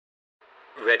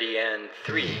Ready and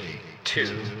 3, 2,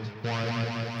 1.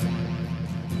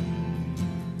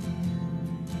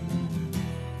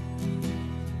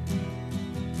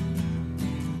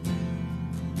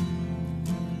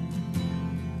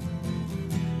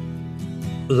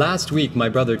 Last week, my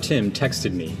brother Tim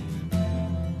texted me.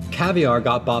 Caviar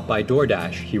got bought by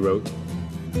DoorDash, he wrote,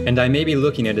 and I may be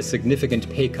looking at a significant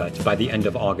pay cut by the end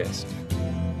of August.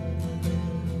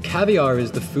 Caviar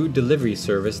is the food delivery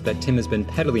service that Tim has been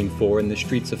peddling for in the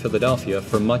streets of Philadelphia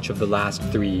for much of the last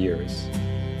 3 years.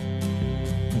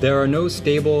 There are no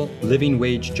stable, living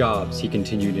wage jobs, he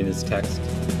continued in his text,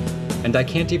 and I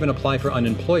can't even apply for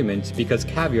unemployment because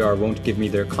Caviar won't give me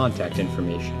their contact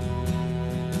information.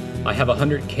 I have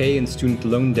 $100K in student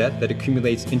loan debt that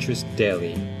accumulates interest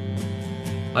daily.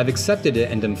 I've accepted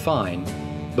it and am fine,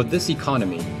 but this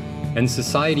economy, and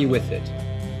society with it,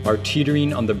 are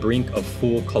teetering on the brink of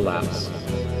full collapse.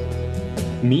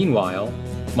 Meanwhile,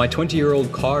 my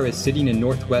 20-year-old car is sitting in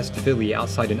Northwest Philly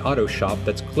outside an auto shop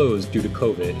that's closed due to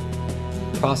COVID,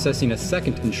 processing a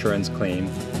second insurance claim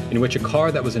in which a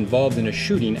car that was involved in a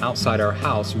shooting outside our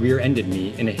house rear-ended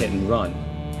me in a hit and run.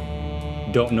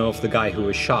 Don't know if the guy who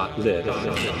was shot lived.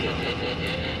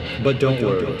 But don't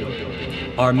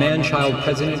worry. Our man-child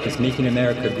president is making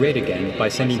America great again by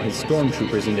sending his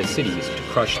stormtroopers into cities to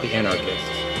crush the anarchists,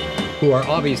 who are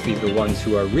obviously the ones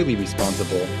who are really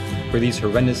responsible for these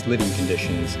horrendous living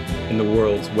conditions in the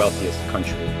world's wealthiest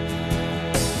country.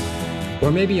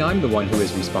 Or maybe I'm the one who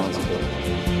is responsible.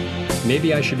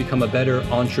 Maybe I should become a better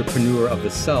entrepreneur of the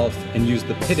self and use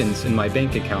the pittance in my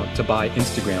bank account to buy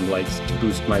Instagram likes to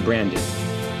boost my branding.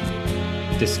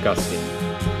 Disgusting.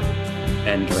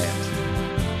 End rant.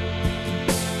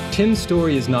 Tim's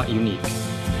story is not unique.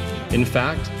 In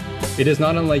fact, it is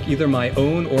not unlike either my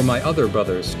own or my other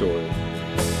brother's story.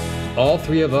 All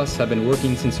three of us have been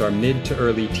working since our mid to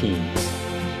early teens,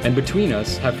 and between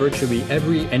us have virtually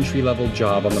every entry-level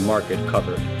job on the market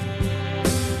covered.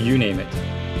 You name it.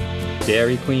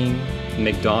 Dairy Queen,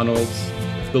 McDonald's,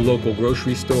 the local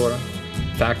grocery store,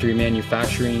 factory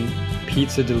manufacturing,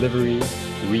 pizza delivery,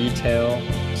 retail,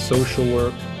 social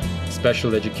work,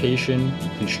 special education,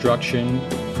 construction,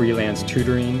 freelance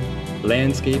tutoring,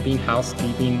 landscaping,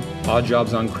 housekeeping, odd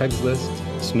jobs on Craigslist,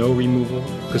 snow removal,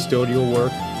 custodial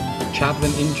work,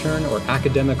 chaplain intern, or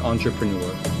academic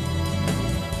entrepreneur.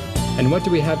 And what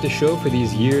do we have to show for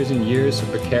these years and years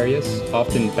of precarious,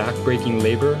 often backbreaking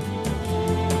labor?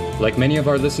 Like many of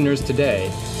our listeners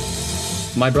today,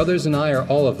 my brothers and I are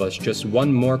all of us just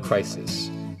one more crisis,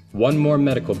 one more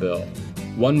medical bill,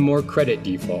 one more credit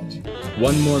default,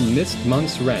 one more missed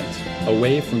month's rent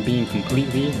away from being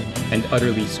completely and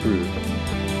utterly screwed.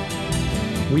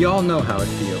 We all know how it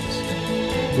feels.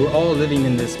 We're all living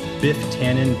in this Biff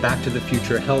Tannen Back to the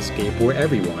Future hellscape where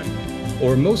everyone,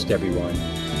 or most everyone,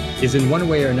 is in one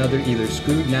way or another either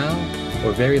screwed now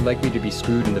or very likely to be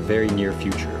screwed in the very near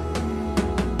future.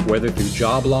 Whether through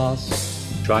job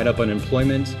loss, dried up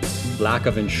unemployment, lack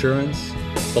of insurance,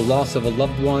 the loss of a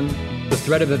loved one, the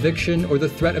threat of eviction, or the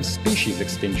threat of species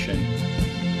extinction.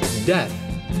 Death,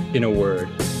 in a word,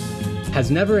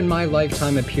 has never in my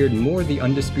lifetime appeared more the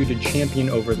undisputed champion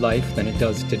over life than it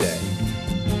does today.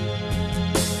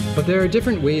 But there are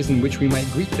different ways in which we might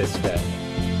greet this death,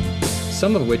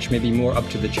 some of which may be more up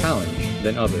to the challenge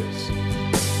than others.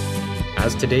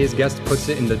 As today's guest puts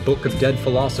it in the Book of Dead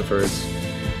Philosophers,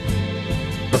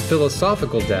 the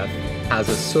philosophical death has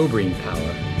a sobering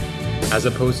power, as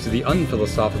opposed to the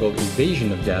unphilosophical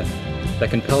evasion of death that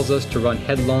compels us to run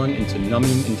headlong into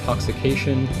numbing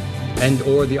intoxication and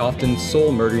or the often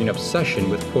soul-murdering obsession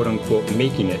with quote-unquote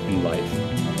making it in life,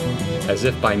 as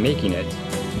if by making it,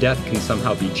 death can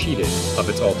somehow be cheated of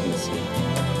its ultimacy.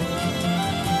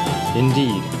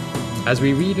 Indeed, as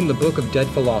we read in the Book of Dead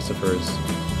Philosophers,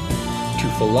 to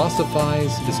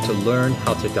philosophize is to learn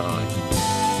how to die.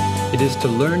 It is to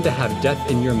learn to have death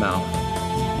in your mouth,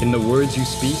 in the words you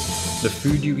speak, the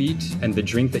food you eat, and the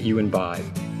drink that you imbibe.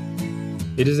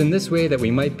 It is in this way that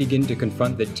we might begin to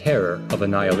confront the terror of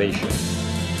annihilation.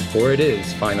 For it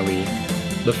is, finally,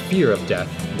 the fear of death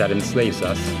that enslaves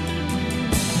us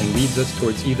and leads us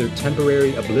towards either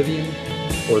temporary oblivion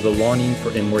or the longing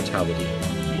for immortality.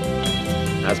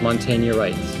 As Montaigne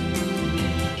writes,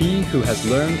 "He who has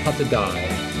learned how to die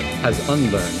has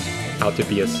unlearned how to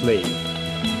be a slave."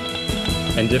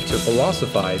 And if to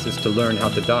philosophize is to learn how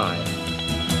to die,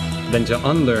 then to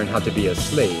unlearn how to be a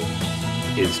slave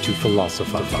is to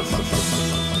philosophize.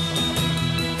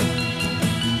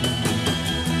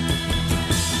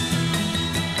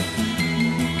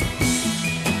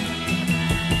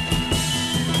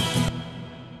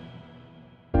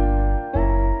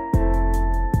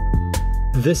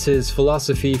 This is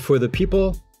Philosophy for the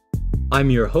People. I'm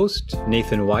your host,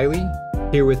 Nathan Wiley,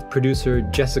 here with producer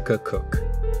Jessica Cook.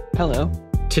 Hello.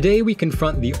 Today we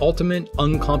confront the ultimate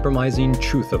uncompromising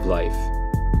truth of life,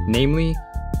 namely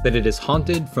that it is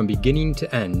haunted from beginning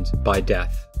to end by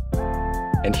death.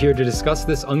 And here to discuss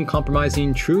this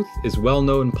uncompromising truth is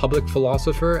well-known public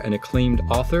philosopher and acclaimed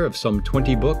author of some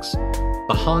 20 books,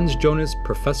 a Hans Jonas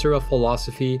Professor of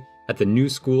Philosophy at the New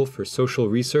School for Social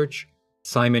Research,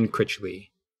 Simon Critchley.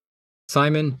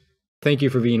 Simon, thank you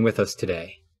for being with us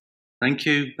today. Thank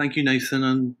you, Nathan,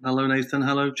 and hello, Nathan,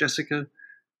 hello, Jessica,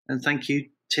 and thank you,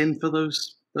 Tim, for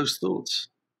those thoughts.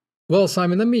 Well,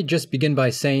 Simon, let me just begin by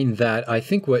saying that I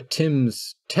think what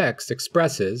Tim's text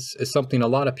expresses is something a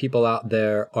lot of people out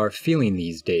there are feeling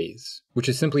these days, which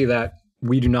is simply that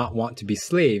we do not want to be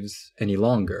slaves any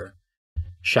longer,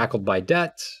 shackled by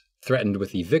debt, threatened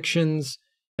with evictions,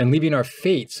 and leaving our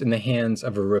fates in the hands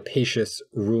of a rapacious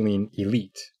ruling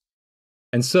elite.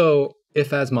 And so,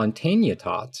 if as Montaigne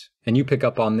taught, and you pick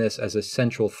up on this as a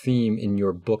central theme in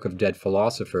your Book of Dead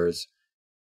Philosophers,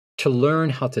 to learn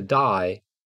how to die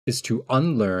is to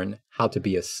unlearn how to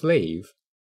be a slave,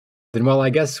 then well, I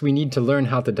guess we need to learn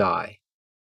how to die.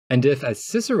 And if, as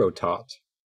Cicero taught,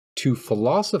 to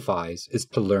philosophize is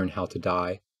to learn how to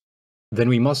die, then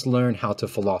we must learn how to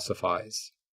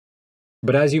philosophize.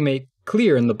 But as you make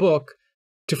clear in the book,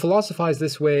 to philosophize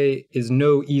this way is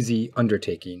no easy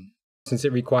undertaking, since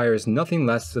it requires nothing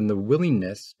less than the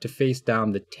willingness to face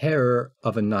down the terror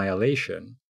of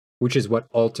annihilation, which is what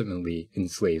ultimately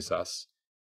enslaves us,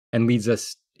 and leads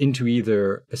us into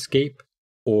either escape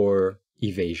or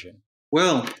evasion.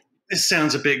 Well, this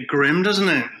sounds a bit grim, doesn't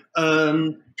it?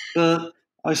 But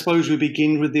I suppose we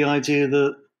begin with the idea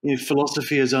that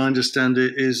philosophy, as I understand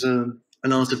it, is an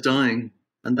art of dying,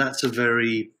 and that's a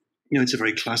very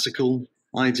classical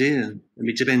idea. I mean,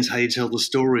 it depends how you tell the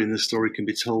story, and the story can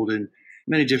be told in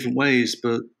many different ways.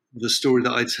 But the story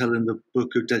that I tell in the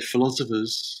Book of Dead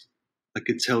Philosophers, I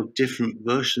could tell different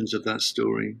versions of that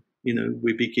story.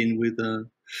 We begin with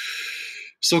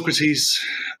Socrates,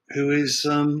 who is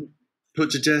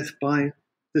put to death by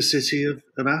the city of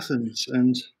Athens,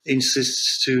 and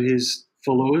insists to his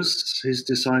followers, his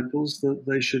disciples, that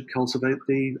they should cultivate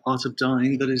the art of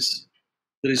dying that is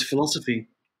philosophy.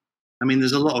 I mean,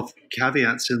 there's a lot of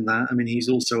caveats in that. I mean, he's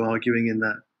also arguing in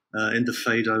that in the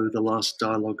Phaedo, the last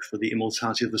dialogue for the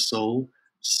immortality of the soul.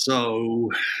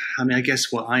 So, I mean, I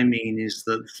guess what I mean is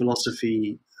that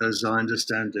philosophy, as I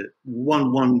understand it,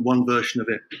 one version of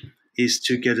it is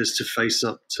to get us to face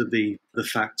up to the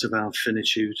fact of our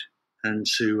finitude, and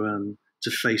to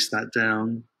face that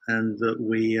down, and that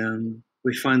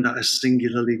we find that a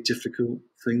singularly difficult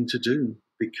thing to do,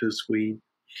 because we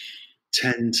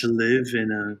tend to live in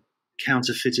a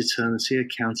counterfeit eternity, a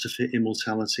counterfeit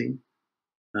immortality.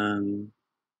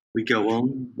 We go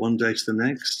on one day to the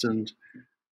next, and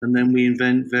then we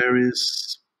invent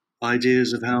various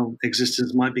ideas of how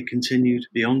existence might be continued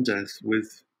beyond death,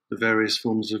 with the various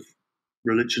forms of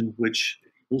religion which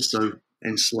also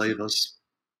enslave us.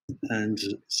 And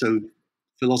so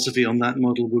philosophy on that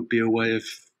model would be a way of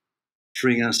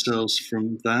freeing ourselves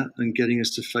from that and getting us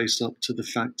to face up to the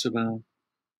fact of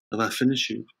our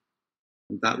finitude.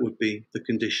 And that would be the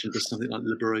condition for something like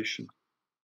liberation.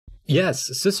 Yes,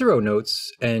 Cicero notes,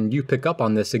 and you pick up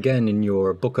on this again in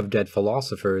your Book of Dead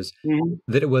Philosophers,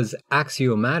 that it was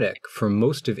axiomatic for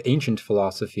most of ancient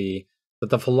philosophy that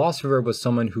the philosopher was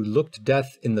someone who looked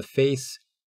death in the face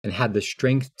and had the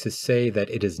strength to say that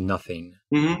it is nothing.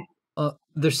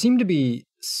 There seem to be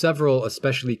several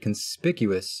especially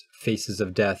conspicuous faces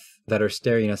of death that are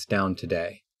staring us down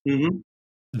today.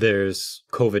 There's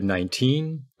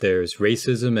COVID-19, there's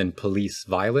racism and police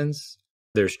violence,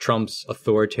 there's Trump's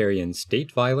authoritarian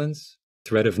state violence,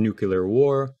 threat of nuclear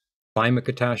war, climate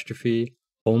catastrophe,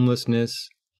 homelessness,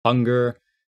 hunger,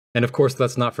 and of course,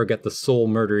 let's not forget the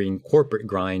soul-murdering corporate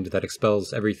grind that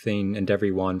expels everything and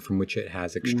everyone from which it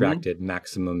has extracted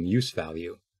maximum use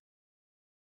value.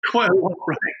 Quite a lot,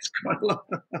 right? Quite a lot.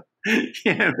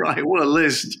 Yeah, right. What a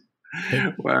list.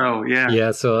 Wow, yeah.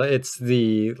 Yeah, so it's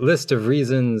the list of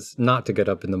reasons not to get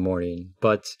up in the morning.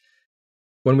 But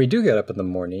when we do get up in the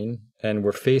morning and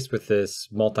we're faced with this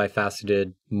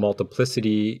multifaceted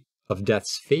multiplicity of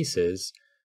death's faces,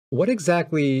 what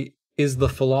exactly is the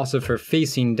philosopher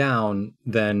facing down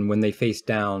then when they face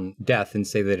down death and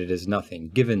say that it is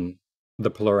nothing, given the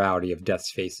plurality of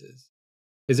death's faces?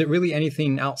 Is it really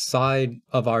anything outside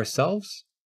of ourselves?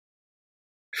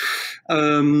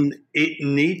 It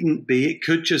needn't be. It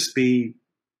could just be.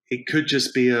 It could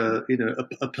just be a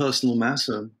personal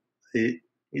matter.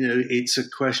 It's a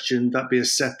question that'd be a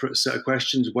separate set of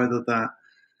questions. Whether that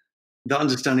that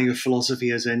understanding of philosophy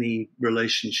has any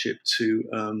relationship to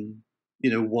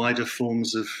wider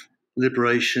forms of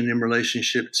liberation in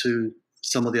relationship to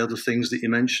some of the other things that you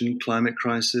mentioned: climate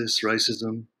crisis,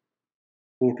 racism,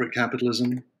 corporate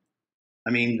capitalism. I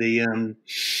mean, this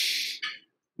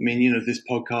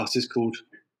podcast is called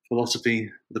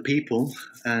Philosophy the People,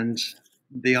 and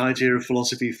the idea of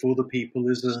philosophy for the people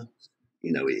is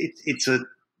you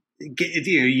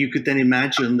could then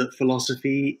imagine that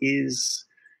philosophy is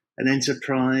an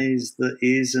enterprise that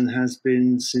is and has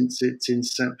been since its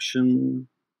inception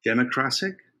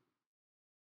democratic,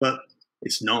 but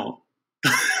it's not.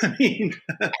 I mean,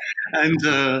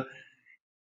 and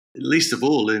least of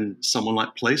all in someone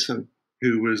like Plato,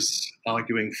 who was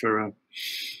arguing for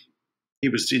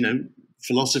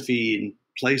philosophy in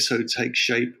Plato takes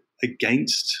shape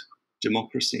against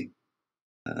democracy,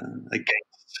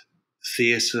 against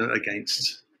theatre,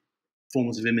 against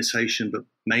forms of imitation, but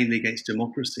mainly against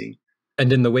democracy.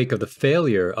 And in the wake of the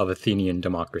failure of Athenian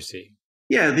democracy.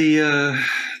 Yeah, the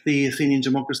Athenian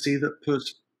democracy that put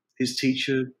his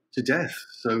teacher to death.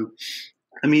 So,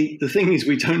 I mean, the thing is,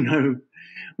 we don't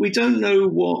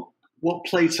know what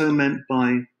Plato meant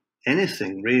by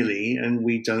anything, really, and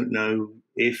we don't know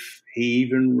if he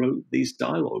even wrote these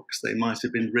dialogues. They might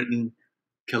have been written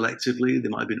collectively, they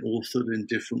might have been authored in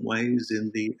different ways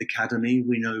in the academy.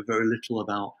 We know very little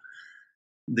about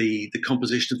the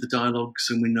composition of the dialogues,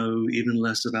 and we know even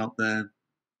less about their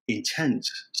intent.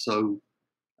 So,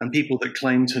 and people that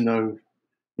claim to know,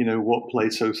 what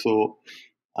Plato thought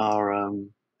are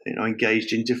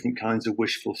engaged in different kinds of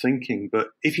wishful thinking.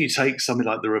 But if you take something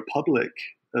like the Republic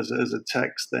as a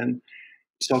text, then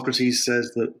Socrates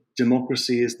says that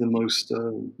democracy is the most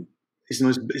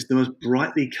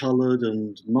brightly coloured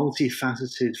and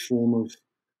multifaceted form of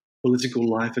political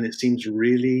life, and it seems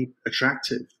really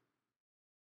attractive.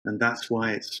 And that's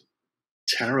why it's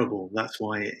terrible. That's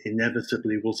why it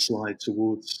inevitably will slide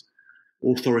towards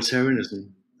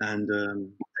authoritarianism and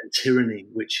tyranny,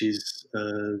 which is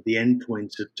the end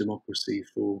point of democracy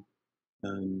for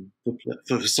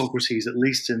Socrates, at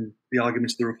least in the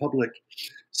arguments of the Republic.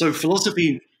 So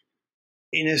philosophy,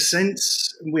 in a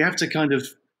sense, we have to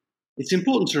it's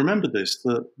important to remember this,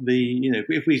 that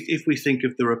if we think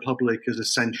of the Republic as a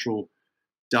central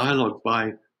dialogue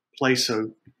by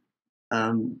Plato,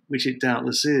 which it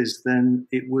doubtless is, then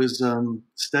it was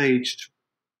staged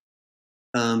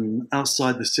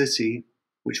outside the city,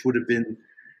 which would have been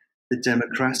the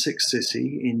democratic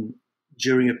city,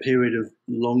 during a period of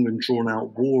long and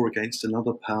drawn-out war against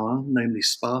another power, namely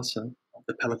Sparta,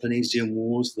 the Peloponnesian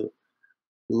Wars that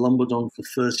lumbered on for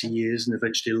 30 years and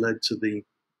eventually led to the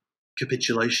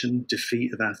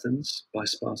defeat of Athens by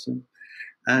Sparta.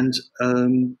 And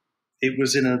it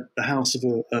was in the house of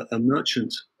a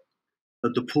merchant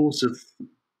at the port of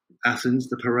Athens,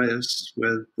 the Piraeus,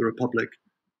 where the Republic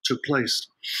took place.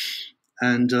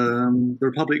 And the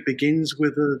Republic begins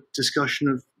with a discussion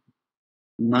of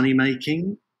money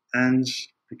making, and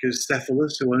because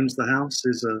Cephalus, who owns the house,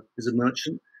 is a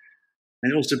merchant,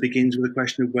 and it also begins with a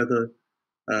question of whether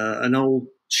an old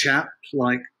chap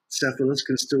like Cephalus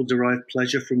can still derive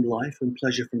pleasure from life and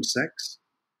pleasure from sex.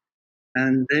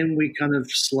 And then we kind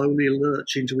of slowly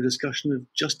lurch into a discussion of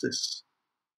justice,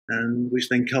 and which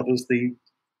then covers the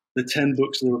 10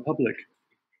 books of the Republic.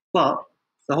 But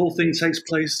the whole thing takes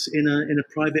place in a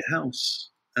private house,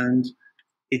 and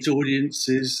its audience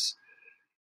is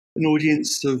an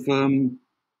audience of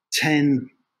 10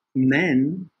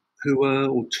 men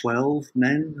or 12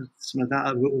 men, some of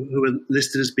that, who are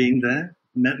listed as being there,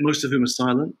 most of whom are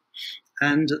silent.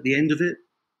 And at the end of it,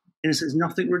 in a sense,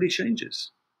 nothing really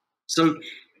changes. So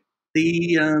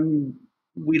we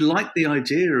like the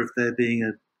idea of there being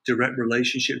a direct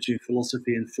relationship between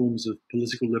philosophy and forms of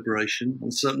political liberation. On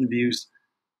certain views,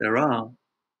 there are.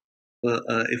 But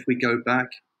if we go back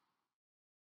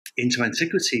into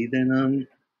antiquity, then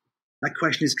that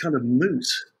question is kind of moot.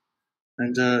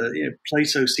 And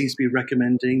Plato seems to be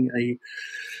recommending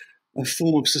a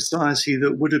form of society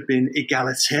that would have been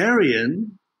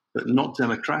egalitarian, but not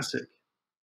democratic,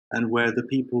 and where the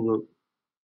people that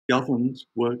governed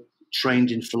were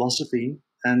trained in philosophy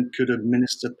and could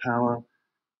administer power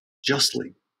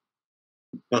justly.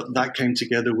 But that came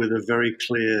together with a very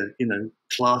clear,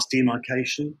 class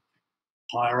demarcation,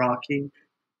 hierarchy,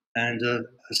 and a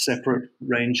separate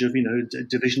range of,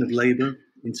 division of labor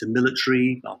into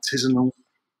military, artisanal,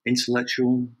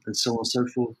 intellectual, and so on and so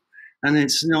forth. And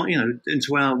it's not,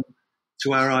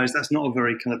 to our eyes, that's not a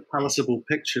very kind of palatable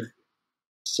picture.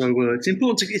 So it's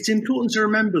important to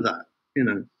remember that,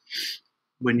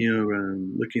 when you're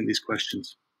looking at these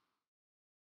questions.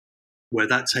 Where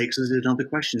that takes us is another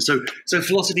question. So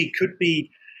philosophy could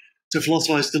be To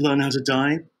philosophize, to learn how to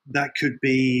die, that could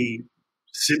be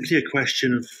simply a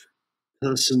question of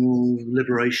personal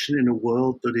liberation in a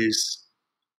world that is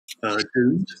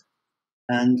doomed,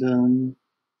 and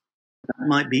that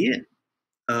might be it.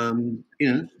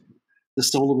 The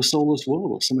soul of a soulless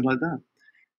world, or something like that.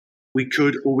 We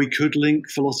could link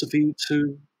philosophy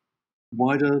to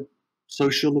wider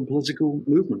social and political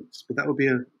movements, but that would be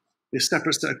a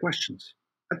separate set of questions.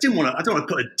 I don't want to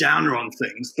put a downer on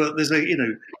things, but there's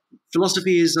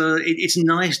philosophy is it's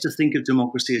nice to think of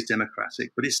democracy as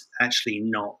democratic, but it's actually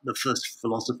not. The first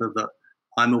philosopher that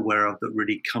I'm aware of that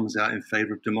really comes out in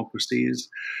favor of democracy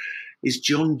is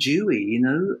John Dewey.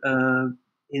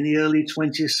 In the early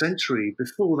 20th century.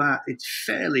 Before that, it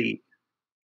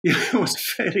was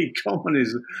fairly common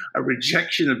as a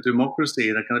rejection of democracy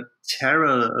and a kind of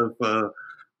terror of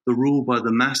the rule by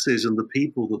the masses and the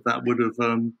people that would have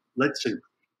led to.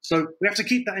 So we have to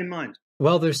keep that in mind.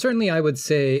 Well, there's certainly, I would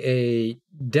say, a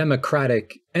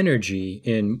democratic energy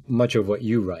in much of what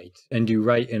you write. And you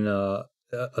write in a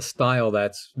style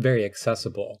that's very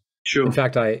accessible. Sure. In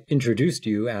fact, I introduced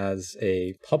you as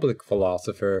a public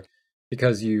philosopher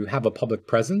because you have a public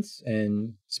presence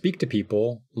and speak to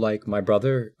people like my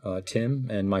brother, Tim,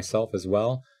 and myself as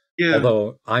well. Yeah.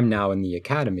 Although I'm now in the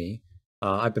academy,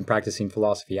 I've been practicing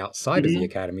philosophy outside of the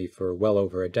academy for well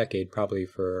over a decade, probably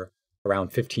for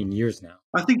around 15 years now.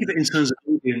 I think of it in terms of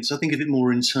audience. I think of it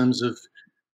more in terms of,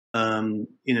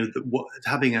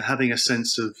 having a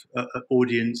sense of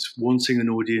audience, wanting an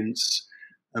audience,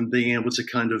 and being able to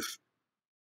kind of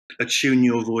attune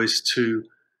your voice to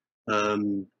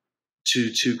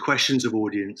questions of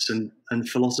audience, and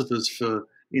philosophers for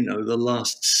the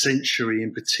last century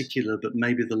in particular, but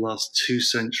maybe the last 2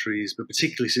 centuries, but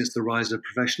particularly since the rise of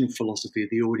professional philosophy,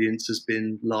 the audience has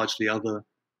been largely other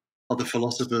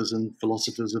philosophers, and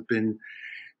philosophers have been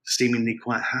seemingly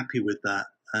quite happy with that.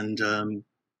 And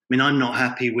I'm not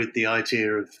happy with the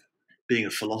idea of being a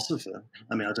philosopher.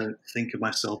 I don't think of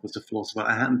myself as a philosopher.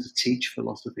 I happen to teach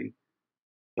philosophy,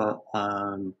 but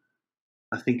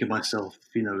I think of myself,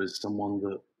 as someone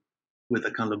that with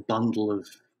a kind of bundle of,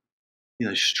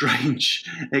 strange,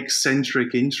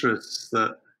 eccentric interests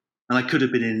and I could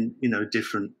have been in, a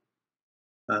different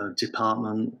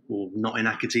department or not in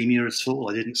academia at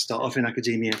all. I didn't start off in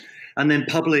academia. And then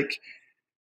public,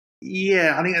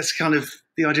 yeah, I think that's kind of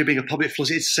the idea of being a public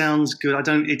philosopher. It sounds good.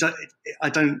 I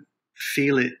don't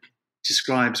feel it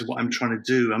describes what I'm trying to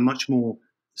do. I'm much more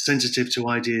sensitive to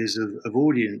ideas of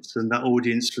audience, and that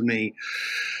audience for me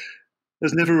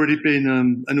there's never really been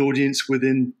an audience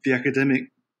within the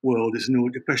academic world. It's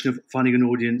a question of finding an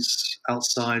audience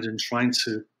outside and trying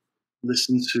to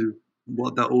listen to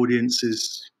what that audience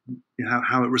is,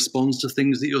 how it responds to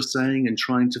things that you're saying, and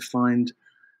trying to find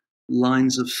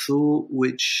lines of thought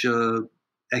which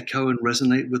echo and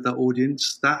resonate with that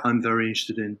audience. That I'm very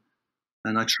interested in,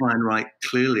 and I try and write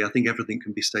clearly. I think everything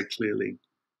can be said clearly.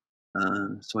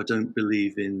 So I don't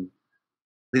believe in.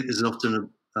 I think there's often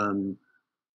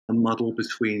a muddle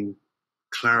between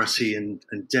clarity and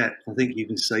depth. I think you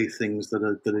can say things that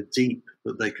are deep,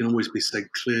 but they can always be said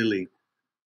clearly.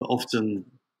 But often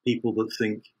people that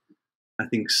think, I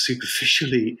think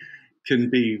superficially, can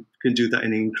do that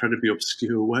in incredibly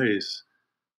obscure ways.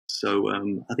 So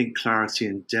I think clarity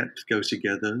and depth go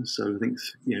together. So I think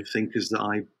thinkers that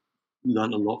I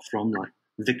learned a lot from, like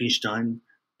Wittgenstein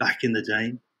back in the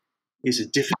day, is a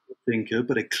difficult thinker,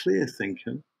 but a clear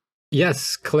thinker.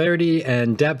 Yes, clarity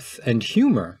and depth and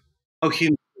humor. Oh,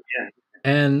 humor, yeah.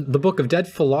 And the Book of Dead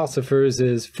Philosophers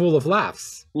is full of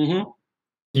laughs. Mm-hmm.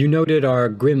 You noted our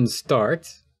grim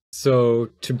start, so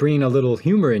to bring a little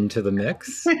humor into the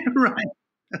mix. Right.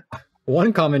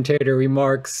 One commentator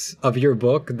remarks of your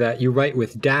book that you write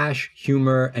with dash,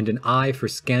 humor, and an eye for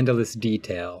scandalous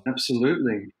detail.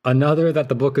 Absolutely. Another that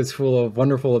the book is full of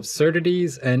wonderful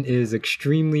absurdities and is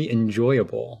extremely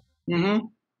enjoyable. Mm-hmm.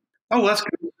 Oh, that's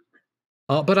good.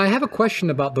 But I have a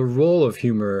question about the role of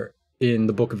humor in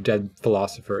the Book of Dead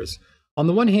Philosophers. On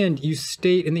the one hand, you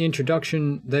state in the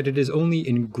introduction that it is only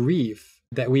in grief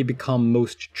that we become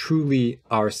most truly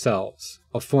ourselves,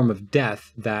 a form of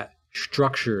death that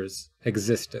structures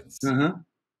existence. Uh-huh.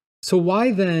 So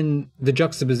why then the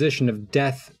juxtaposition of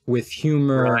death with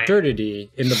humor and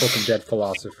absurdity in the Book of Dead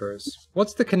Philosophers?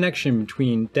 What's the connection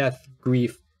between death,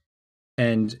 grief,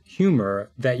 and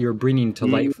humor that you're bringing to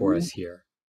light for us here?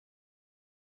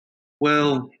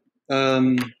 Well,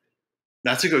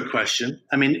 that's a good question.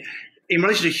 In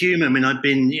relation to humor, I've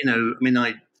been,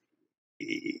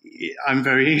 I'm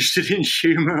very interested in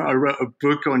humor. I wrote a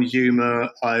book on humor.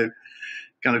 I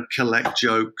kind of collect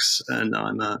jokes, and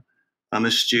I'm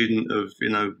a student of,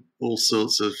 all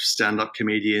sorts of stand-up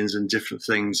comedians and different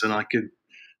things, and I could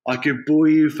bore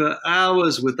you for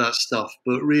hours with that stuff.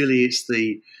 But really, it's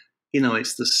the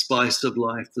it's the spice of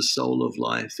life, the soul of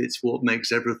life. It's what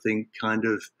makes everything kind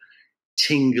of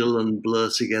tingle and blur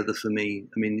together for me.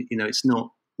 I mean, it's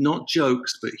not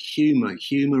jokes, but humor.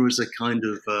 Humor is a kind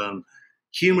of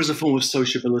humor is a form of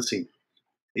sociability.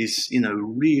 Is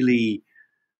really,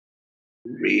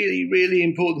 really, really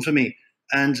important for me.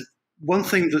 And one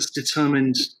thing that's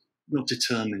not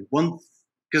determined, one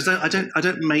because I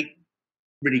don't make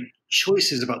really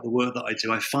choices about the work that I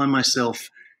do. I find myself,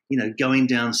 going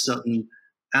down certain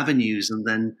avenues, and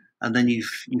then you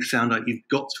found out you've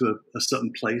got to a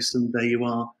certain place, and there you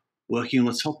are working on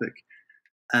a topic.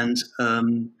 And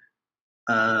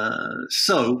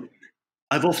so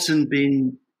I've often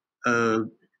been.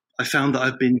 I found that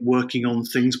I've been working on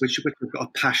things which I've got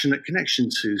a passionate connection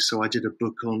to. So I did a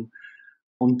book on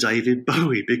David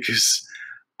Bowie because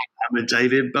I'm a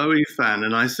David Bowie fan,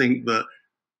 and I think that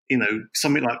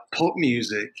something like pop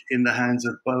music in the hands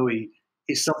of Bowie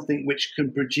is something which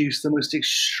can produce the most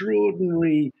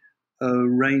extraordinary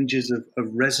ranges of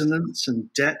resonance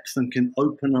and depth, and can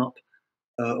open up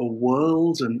a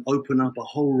world and open up a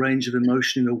whole range of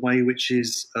emotion in a way which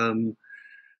is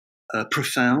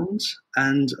profound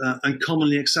and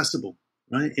commonly accessible,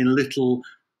 right? In little,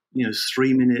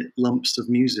 3-minute lumps of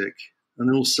music. And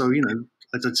also,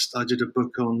 I did a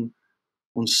book on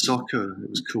soccer. It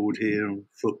was called here, on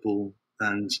football,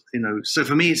 and so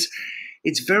for me,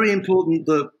 it's very important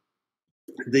that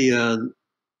the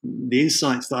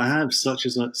insights that I have, such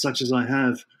as I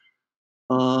have,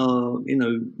 are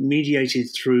mediated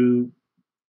through,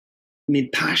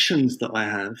 passions that I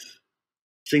have,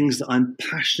 things that I'm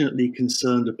passionately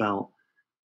concerned about,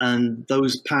 and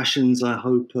those passions, I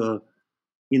hope,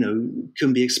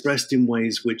 can be expressed in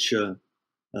ways which are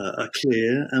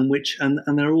clear, and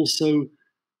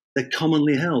they're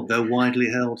commonly held, they're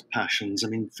widely held passions. I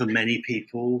mean, for many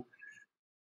people,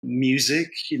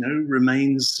 music,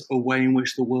 remains a way in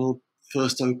which the world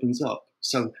first opens up.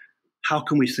 So how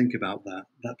can we think about that?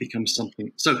 That becomes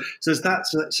something. So there's that.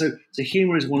 So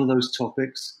humor is one of those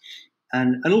topics,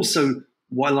 and also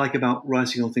what I like about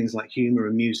writing on things like humor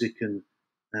and music and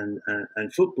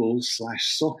football /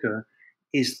 soccer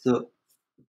is that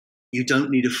you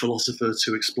don't need a philosopher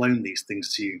to explain these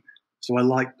things to you. So I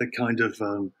like the kind of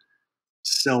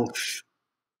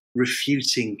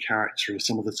self-refuting character of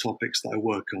some of the topics that I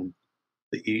work on.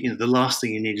 That the last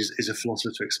thing you need is a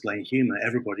philosopher to explain humor.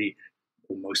 Everybody,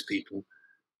 or most people,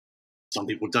 some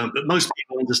people don't, but most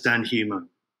people understand humor.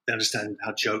 They understand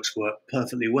how jokes work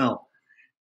perfectly well.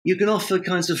 You can offer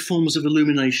kinds of forms of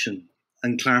illumination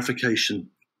and clarification,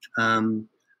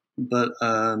 but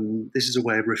this is a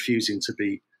way of refusing to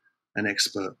be an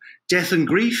expert. Death and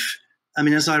grief. I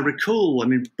mean, as I recall,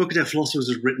 Book of Dead Philosophers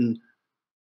was written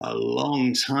a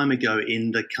long time ago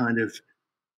in the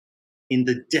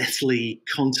deathly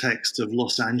context of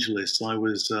Los Angeles. I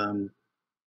was in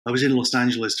Los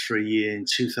Angeles for a year in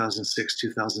 2006,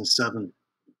 2007,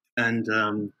 and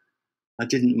I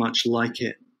didn't much like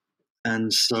it.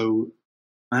 And so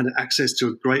I had access to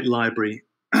a great library,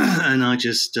 and I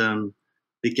just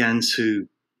began to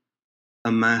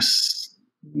amass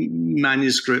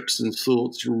manuscripts and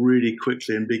thoughts really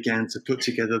quickly, and began to put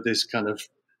together this kind of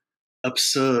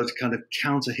absurd kind of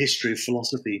counter history of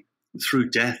philosophy through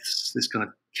deaths, this kind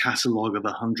of catalogue of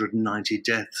 190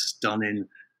 deaths done in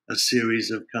a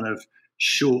series of kind of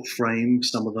short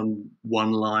frames, some of them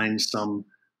one line, some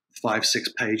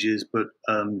 5-6 pages, but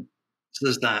so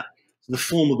there's that. The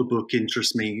form of the book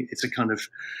interests me. It's a kind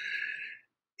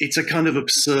of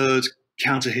absurd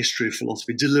counter history of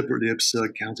philosophy, deliberately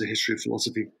absurd counter history of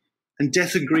philosophy. And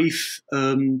death and grief,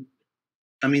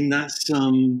 that's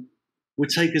would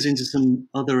take us into some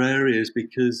other areas,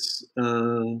 because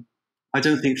I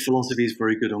don't think philosophy is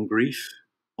very good on grief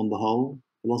on the whole.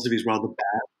 Philosophy is rather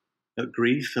bad at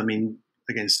grief. I mean,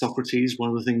 again, Socrates,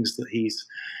 one of the things that he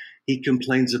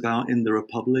complains about in the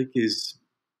Republic is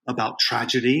about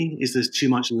tragedy, is there's too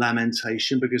much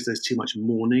lamentation because there's too much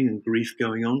mourning and grief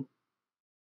going on.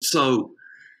 So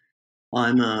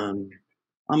I'm a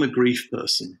grief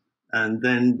person. And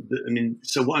then,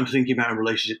 so what I'm thinking about in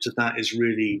relationship to that is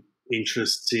really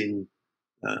interests in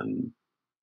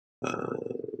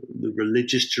the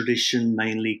religious tradition,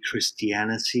 mainly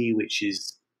Christianity, which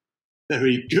is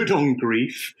very good on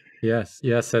grief. Yes.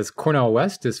 As Cornel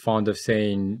West is fond of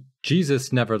saying,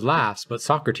 Jesus never laughs, but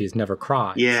Socrates never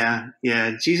cries. Yeah.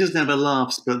 Jesus never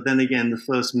laughs, but then again, the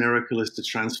first miracle is to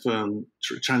transfer,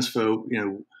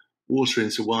 water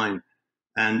into wine,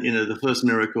 and the first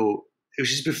miracle,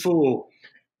 which is before.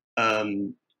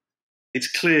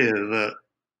 It's clear that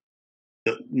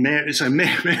that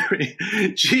Mary,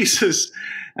 Jesus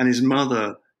and his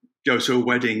mother go to a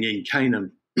wedding in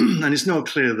Canaan, and it's not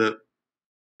clear that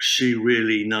she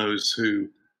really knows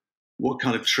what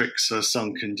kind of tricks her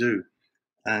son can do,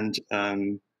 and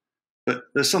but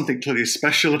there's something clearly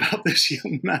special about this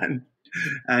young man,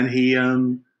 and he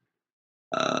they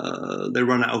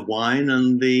run out of wine,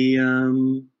 and the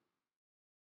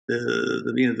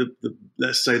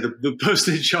let's say the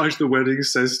person in charge of the wedding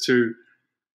says to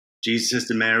Jesus, says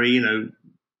to Mary,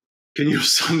 can your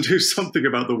son do something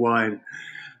about the wine?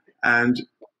 And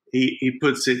he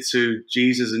puts it to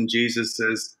Jesus, and Jesus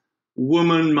says,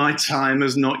 "Woman, my time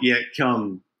has not yet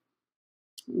come.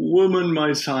 Woman,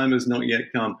 my time has not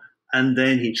yet come." And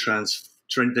then they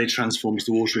transforms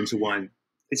the water into wine.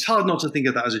 It's hard not to think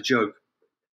of that as a joke.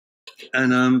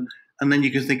 And then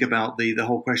you can think about the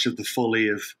whole question of the folly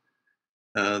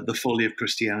of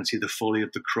Christianity, the folly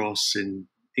of the cross in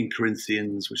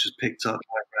Corinthians, which is picked up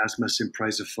by Erasmus in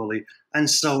Praise of Folly, and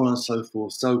so on and so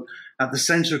forth. So at the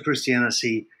center of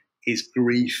Christianity is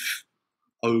grief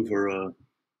over a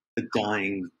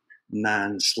dying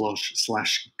man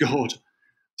slash God.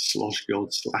 So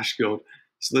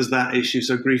there's that issue.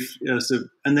 So grief.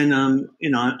 And then I'm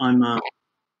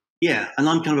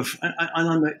kind of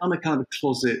I'm a kind of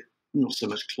closet, not so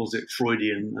much closet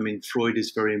Freudian. I mean, Freud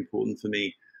is very important for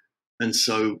me, and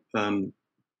so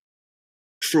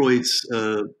Freud's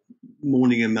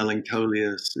Mourning and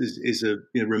Melancholia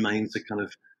remains a kind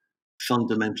of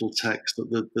fundamental text.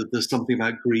 That there's something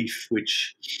about grief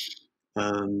which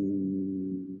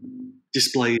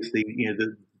displays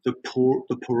the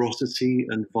porosity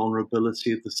and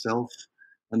vulnerability of the self,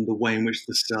 and the way in which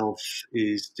the self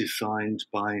is defined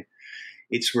by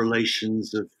its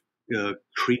relations of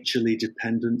creaturely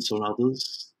dependence on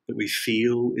others that we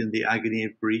feel in the agony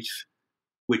of grief,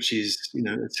 which is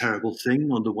a terrible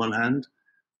thing on the one hand,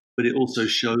 but it also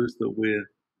shows that we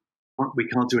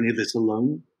can't do any of this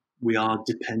alone. We are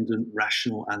dependent,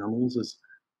 rational animals, as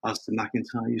Arthur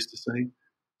McIntyre used to say.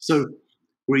 So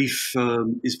grief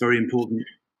is very important.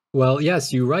 Well,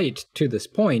 yes, you write to this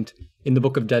point in the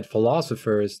Book of Dead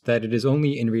Philosophers that it is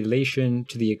only in relation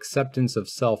to the acceptance of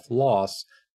self-loss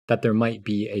that there might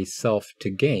be a self to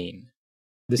gain.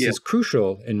 This is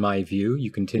crucial, in my view, you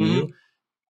continue,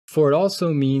 for it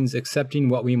also means accepting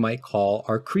what we might call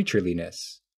our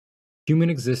creatureliness. Human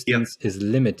existence is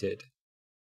limited.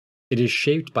 It is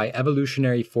shaped by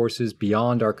evolutionary forces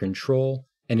beyond our control,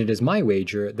 and it is my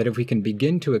wager that if we can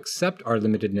begin to accept our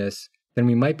limitedness, then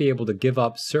we might be able to give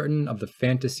up certain of the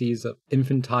fantasies of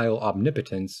infantile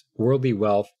omnipotence, worldly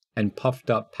wealth, and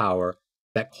puffed-up power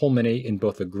that culminate in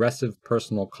both aggressive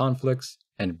personal conflicts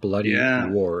and bloody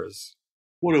wars.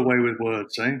 What a way with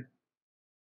words, eh?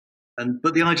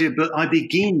 But I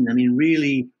begin,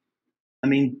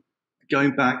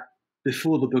 going back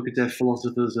before the Book of Dead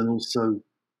Philosophers, and also,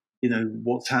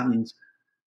 what's happened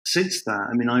since that.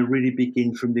 I really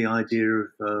begin from the idea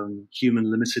of human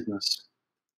limitedness,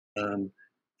 and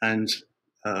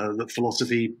that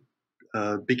philosophy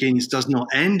does not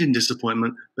end in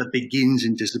disappointment, but begins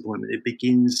in disappointment. It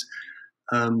begins,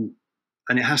 and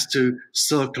it has to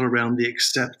circle around the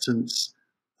acceptance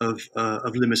of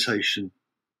limitation.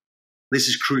 This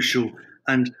is crucial,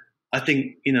 and I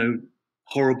think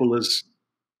horrible as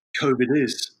COVID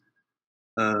is,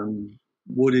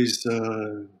 what is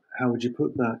how would you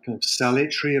put that, kind of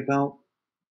salutary about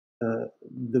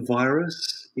the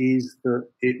virus is that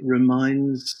it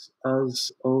reminds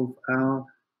us of our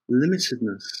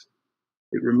limitedness.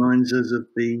 It reminds us of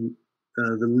the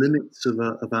limits of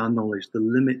our knowledge, the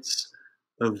limits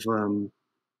of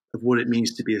what it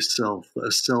means to be a self. That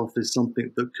a self is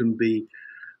something that can be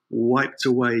wiped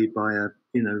away by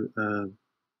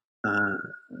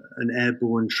an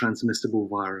airborne transmissible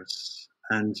virus,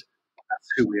 and that's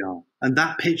who we are. And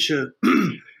that picture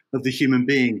of the human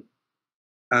being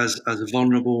as a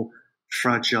vulnerable,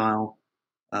 fragile,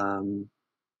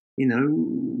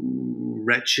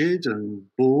 wretched and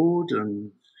bored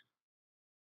and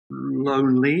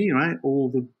lonely, right? All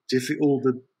the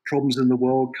problems in the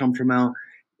world come from our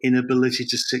inability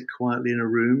to sit quietly in a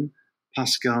room.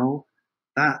 Pascal,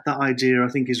 that idea I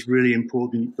think is really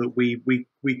important, that we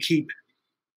keep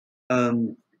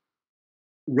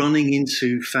running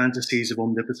into fantasies of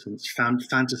omnipotence,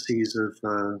 fantasies of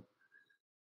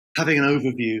having an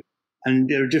overview, and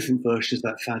there are different versions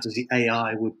of that fantasy.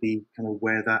 AI would be kind of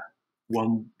where that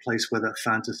one place where that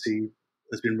fantasy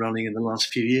has been running in the last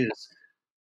few years.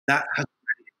 That hasn't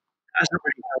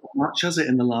really helped much, has it,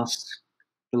 in the last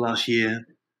year?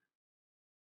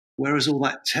 Where has all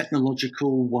that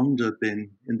technological wonder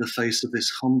been in the face of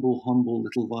this humble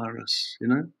little virus,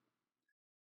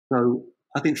 So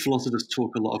I think philosophers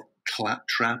talk a lot of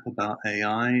claptrap about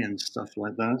AI and stuff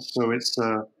like that. So it's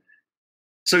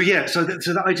so yeah. So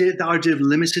the idea of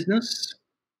limitedness,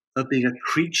 of being a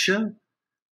creature,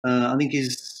 I think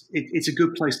it's a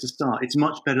good place to start. It's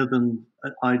much better than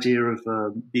an idea of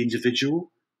the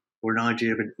individual or an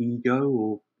idea of an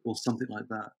ego or something like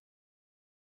that.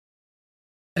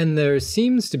 And there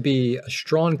seems to be a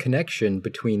strong connection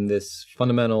between this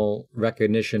fundamental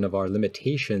recognition of our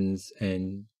limitations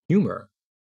and humor,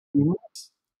 Mhm.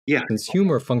 Yeah, since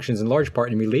humor functions in large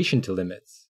part in relation to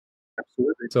limits.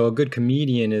 absolutely. So a good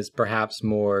comedian is perhaps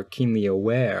more keenly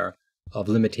aware of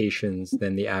limitations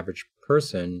than the average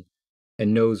person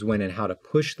and knows when and how to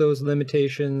push those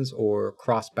limitations or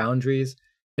cross boundaries.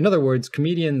 In other words,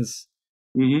 comedians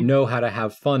Hmm. know how to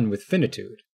have fun with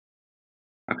finitude.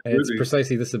 And it's Absolutely.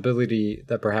 precisely this ability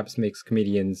that perhaps makes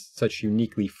comedians such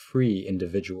uniquely free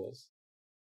individuals.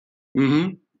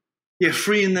 Hmm. Yeah,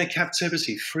 free in their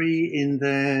captivity, free in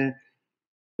their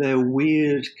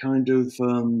weird kind of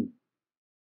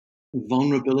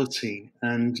vulnerability,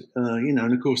 and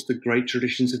of course, the great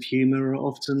traditions of humor are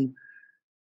often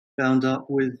bound up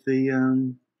with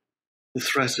the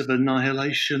threat of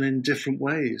annihilation in different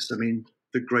ways. I mean,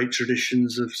 the great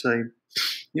traditions of, say,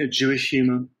 Jewish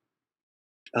humor.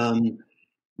 Um,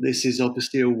 this is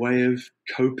obviously a way of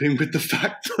coping with the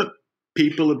fact that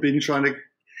people have been trying to,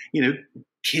 you know,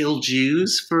 kill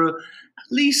Jews for at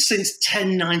least since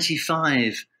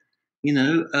 1095. You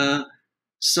know,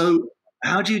 so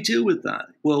how do you deal with that?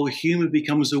 Well, humor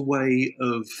becomes a way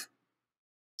of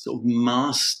sort of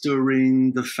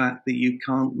mastering the fact that you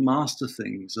can't master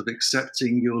things, of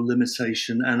accepting your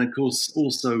limitation, and of course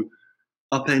also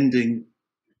upending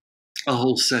a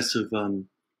whole set of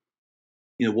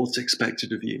what's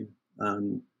expected of you.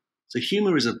 Um, so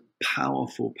humor is a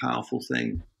powerful, powerful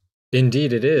thing.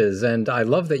 Indeed, it is. And I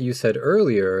love that you said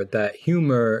earlier that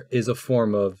humor is a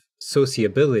form of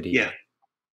sociability, Yeah.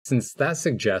 since that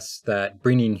suggests that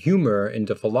bringing humor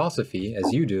into philosophy,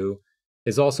 as you do,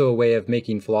 is also a way of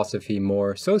making philosophy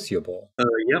more sociable,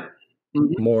 Yep.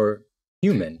 Mhm. more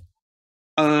human.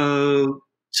 Uh,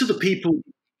 to the people,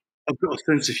 I've got a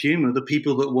sense of humor. The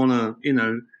people that want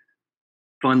to,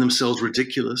 find themselves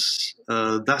ridiculous.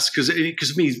 That's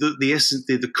because me the essence,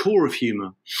 the core of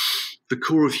humor, the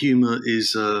core of humor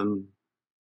is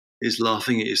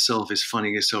laughing at yourself, is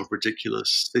finding yourself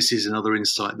ridiculous. This is another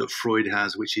insight that Freud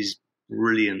has, which is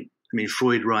brilliant. I mean,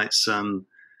 Freud writes a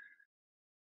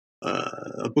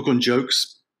book on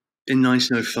jokes in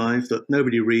 1905 that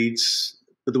nobody reads.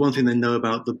 But the one thing they know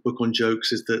about the book on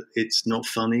jokes is that it's not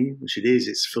funny, which it is.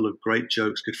 It's full of great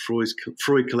jokes. Good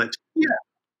Freud collected. Yeah.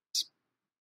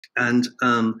 And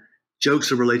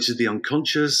jokes are related to the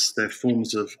unconscious. They're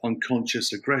forms of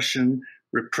unconscious aggression,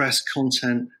 repressed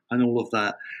content, and all of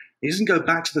that. It doesn't go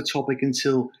back to the topic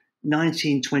until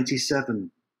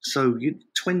 1927. So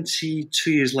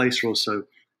 22 years later or so,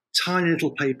 tiny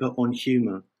little paper on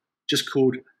humor, just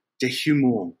called De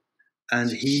Humor.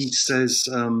 And he says,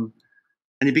 and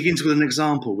he begins with an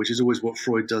example, which is always what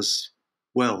Freud does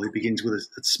well. He begins with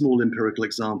a small empirical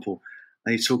example.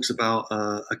 And he talks about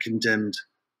a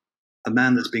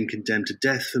man that's been condemned to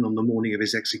death, and on the morning of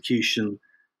his execution,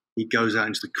 he goes out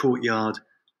into the courtyard,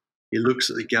 he looks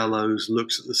at the gallows,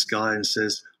 looks at the sky, and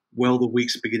says, "Well, the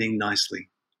week's beginning nicely."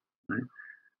 Right?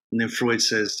 And then Freud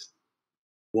says,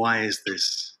 "Why is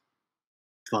this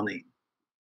funny?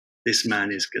 This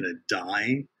man is going to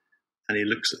die." And he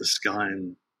looks at the sky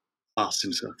and asks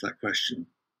himself that question.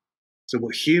 So,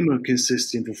 what humor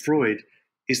consists in for Freud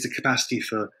is the capacity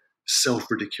for self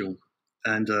ridicule.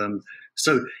 And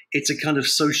so, it's a kind of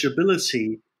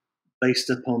sociability based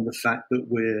upon the fact that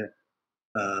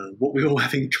what we all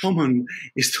have in common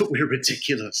is that we're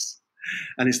ridiculous,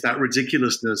 and it's that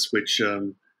ridiculousness which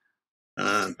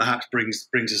perhaps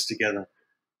brings us together.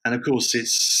 And of course,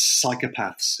 it's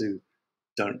psychopaths who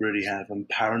don't really have, and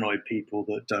paranoid people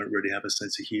that don't really have a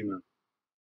sense of humor.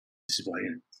 This is why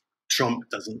Trump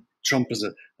doesn't. Trump is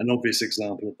an obvious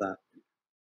example of that.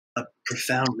 A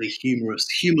profoundly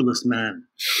humorless man,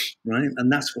 right?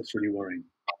 And that's what's really worrying.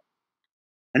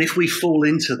 And if we fall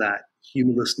into that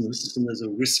humorlessness, and there's a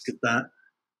risk of that,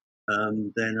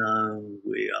 then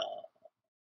we are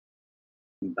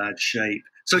in bad shape.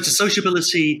 So to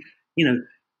sociability,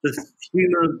 the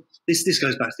humor. This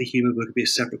goes back to the humor, but it could be a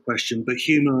separate question. But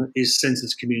humor is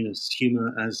sensus communis.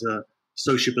 Humor as a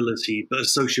sociability, but a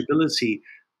sociability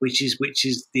which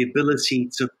is the ability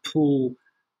to pull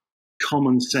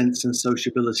common sense and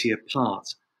sociability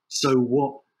apart. So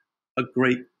what a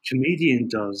great comedian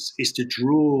does is to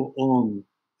draw on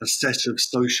a set of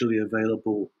socially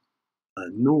available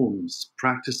norms,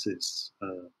 practices,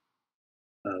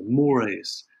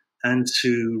 mores, and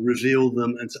to reveal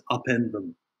them and to upend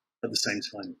them at the same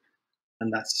time.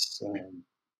 And that's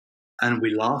and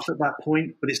we laugh at that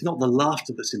point, but it's not the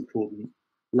laughter that's important.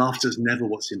 Laughter is never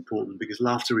what's important, because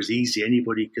laughter is easy.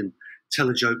 Anybody can tell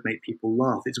a joke, make people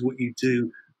laugh. It's what you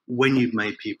do when you've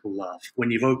made people laugh. When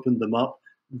you've opened them up,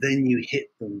 then you hit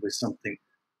them with something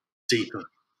deeper.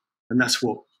 And that's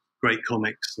what great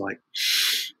comics like,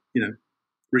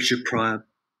 Richard Pryor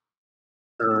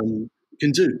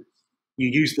can do. You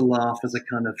use the laugh as a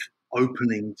kind of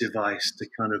opening device to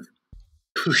kind of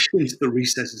push into the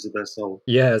recesses of their soul.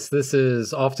 Yes, this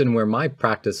is often where my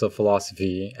practice of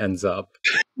philosophy ends up.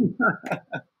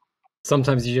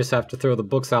 Sometimes you just have to throw the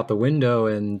books out the window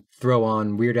and throw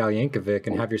on Weird Al Yankovic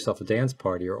and have yourself a dance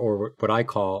party, or what I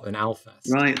call an Al Fest.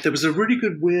 Right. There was a really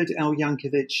good Weird Al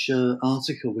Yankovic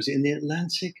article. Was it in the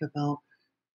Atlantic about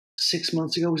 6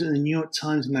 months ago? Was it in the New York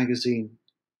Times Magazine?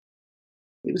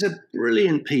 It was a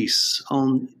brilliant piece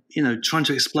on, trying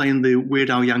to explain the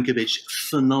Weird Al Yankovic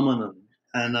phenomenon.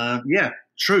 And yeah,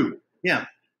 true. Yeah.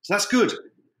 So that's good.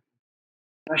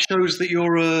 That shows that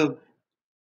you're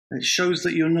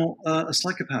not a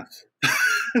psychopath.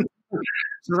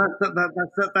 So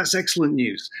that's excellent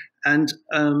news. And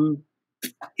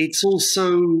it's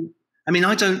also,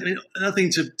 nothing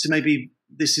to maybe,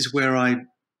 this is where I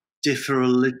differ a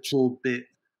little bit.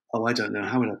 Oh, I don't know.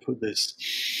 How would I put this?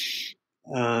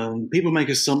 People make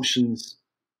assumptions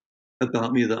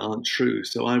about me that aren't true.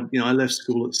 So I left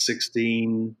school at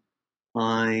 16.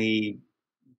 I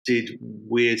did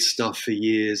weird stuff for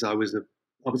years. I was a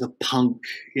punk,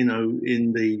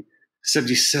 in the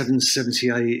 77,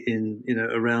 78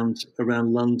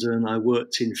 around London. I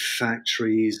worked in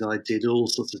factories. I did all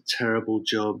sorts of terrible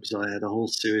jobs. I had a whole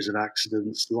series of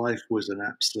accidents. Life was an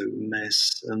absolute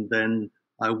mess. And then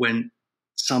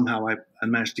somehow I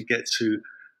managed to get to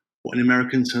what in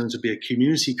American terms would be a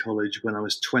community college. When I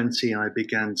was 20, I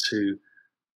began to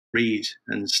read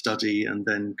and study, and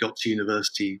then got to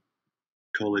university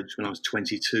college when I was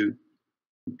 22.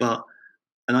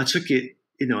 And I took it,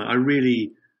 I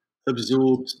really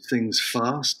absorbed things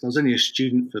fast. I was only a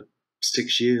student for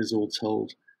 6 years all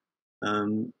told.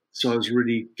 So I was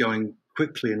really going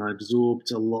quickly, and I absorbed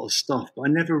a lot of stuff, but I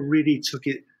never really took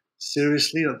it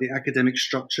seriously, like the academic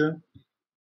structure,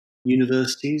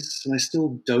 universities, and I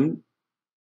still don't.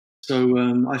 So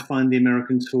I find the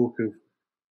American talk of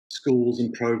schools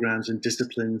and programs and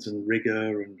disciplines and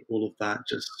rigor and all of that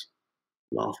just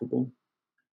laughable.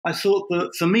 I thought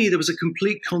that for me there was a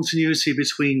complete continuity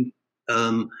between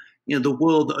the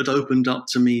world that had opened up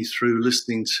to me through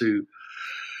listening to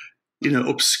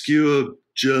obscure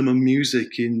German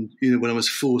music when I was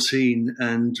 14,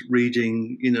 and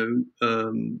reading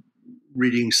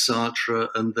reading Sartre,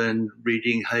 and then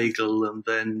reading Hegel, and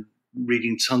then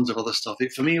reading tons of other stuff.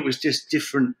 For me it was just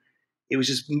different. It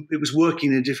was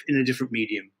working in a different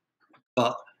medium,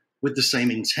 but with the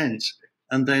same intent.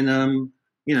 And then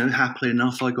happily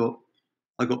enough, I got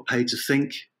paid to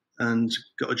think and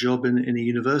got a job in a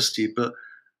university. But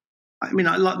I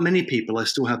like many people, I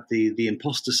still have the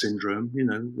imposter syndrome,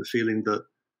 the feeling that,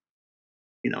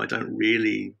 I don't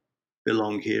really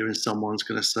belong here, and someone's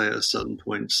going to say at a certain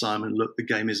point, Simon, look, the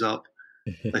game is up.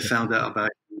 They found out about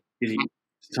you.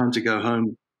 It's time to go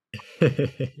home.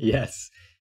 Yes.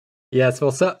 Yes,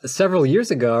 well, several years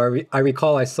ago, I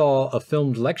recall I saw a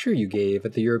filmed lecture you gave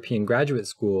at the European Graduate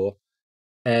School.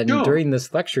 And Sure. During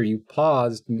this lecture, you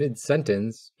paused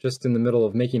mid-sentence, just in the middle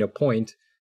of making a point.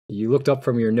 You looked up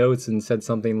from your notes and said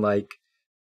something like,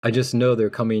 I just know they're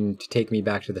coming to take me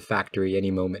back to the factory any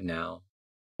moment now.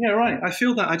 Yeah, right. I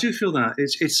feel that. I do feel that.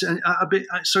 It's a bit.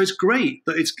 So it's great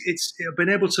that it's been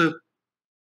able to,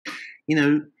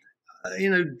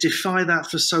 defy that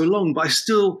for so long. But I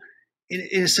still,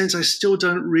 in a sense, I still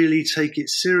don't really take it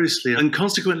seriously, and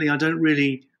consequently, I don't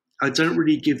really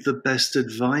give the best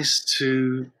advice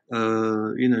to,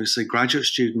 say graduate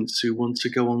students who want to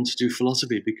go on to do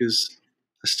philosophy, because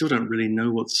I still don't really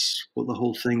know what the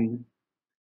whole thing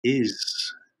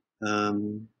is. But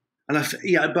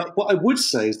what I would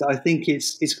say is that I think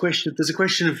there's a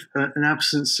question of an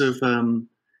absence of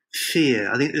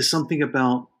fear. I think there's something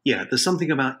about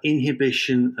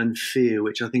inhibition and fear,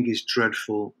 which I think is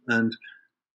dreadful. And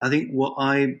I think what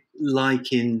I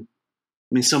like in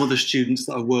some of the students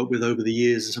that I've worked with over the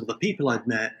years and some of the people I've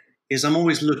met, is I'm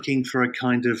always looking for a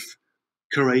kind of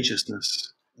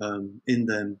courageousness in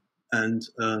them. And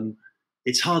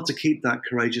it's hard to keep that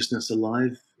courageousness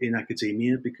alive in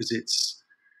academia, because it's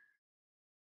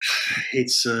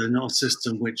not a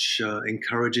system which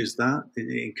encourages that.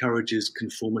 It encourages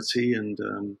conformity and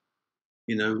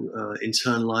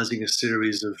internalizing a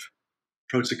series of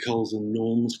protocols and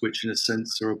norms, which in a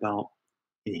sense are about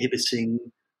inhibiting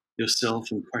yourself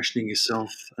and questioning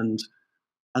yourself. And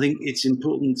I think it's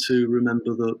important to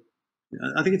remember that.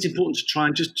 I think it's important to try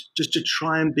and just to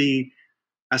try and be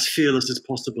as fearless as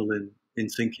possible in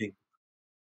thinking.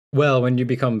 Well, when you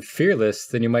become fearless,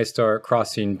 then you might start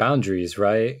crossing boundaries,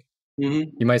 right?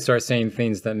 Mm-hmm. You might start saying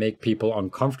things that make people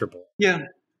uncomfortable. Yeah,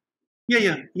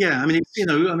 yeah. I mean, it's,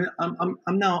 I mean,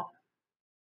 I'm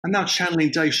now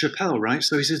channeling Dave Chappelle, right?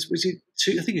 So he says, was it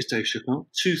two? I think it's Dave Chappelle.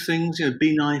 Two things,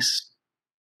 be nice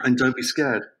and don't be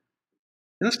scared.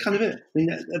 And that's kind of it. I mean,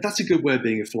 that's a good way of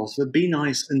being a philosopher. Be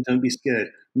nice and don't be scared.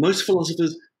 Most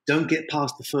philosophers don't get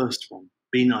past the first one.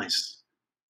 Be nice.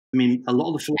 I mean, a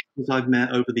lot of the philosophers I've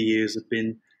met over the years have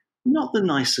been not the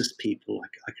nicest people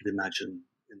I could imagine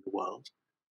in the world,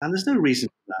 and there's no reason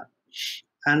for that.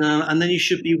 And then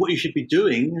what you should be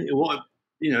doing.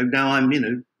 Now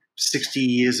I'm 60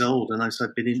 years old, and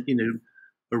I've been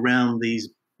around these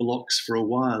blocks for a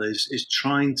while. Is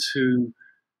trying to.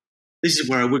 This is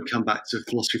where I would come back to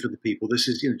philosophy for the people. This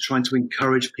is trying to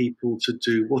encourage people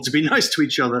to be nice to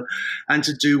each other, and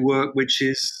to do work which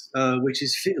is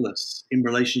fearless in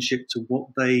relationship to what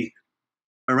they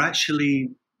are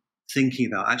actually thinking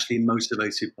about, actually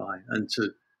motivated by,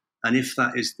 and if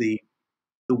that is the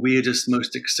weirdest,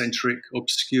 most eccentric,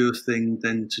 obscure thing,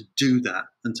 then to do that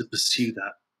and to pursue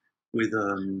that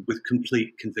with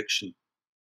complete conviction.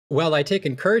 Well, I take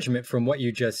encouragement from what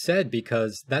you just said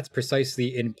because that's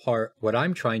precisely in part what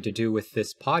I'm trying to do with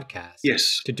this podcast.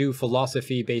 Yes. To do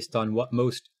philosophy based on what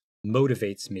most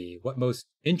motivates me, what most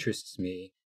interests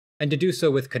me, and to do so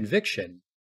with conviction.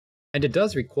 And it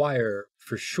does require,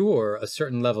 for sure, a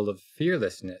certain level of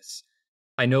fearlessness.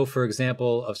 I know, for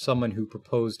example, of someone who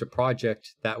proposed a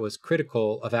project that was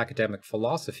critical of academic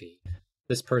philosophy.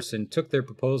 This person took their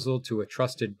proposal to a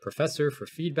trusted professor for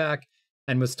feedback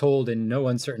and was told in no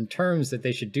uncertain terms that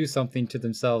they should do something to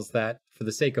themselves that, for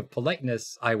the sake of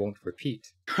politeness, I won't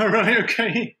repeat. All right,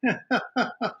 okay.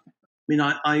 I mean,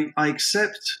 I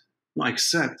accept, not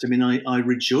accept, I mean, I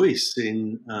rejoice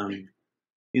in,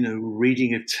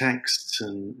 reading a text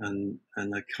and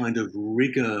a kind of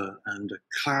rigor and a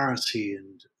clarity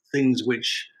and things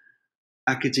which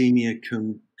academia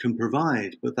can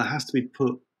provide, but that has to be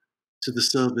put to the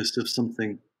service of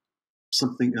something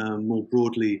more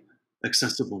broadly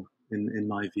accessible, in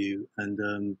my view.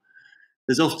 And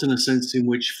there's often a sense in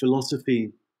which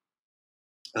philosophy,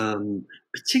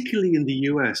 particularly in the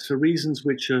US, for reasons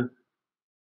which are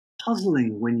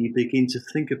puzzling when you begin to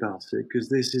think about it, because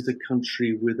this is a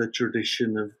country with a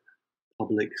tradition of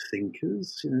public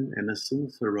thinkers, Emerson,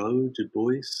 Thoreau, Du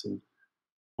Bois, and a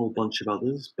whole bunch of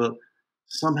others, but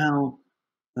somehow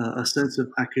a sense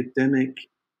of academic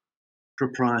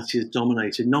propriety is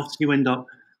dominated. And often you end up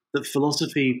that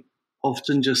philosophy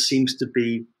often just seems to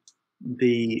be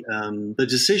the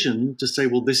decision to say,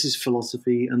 well, this is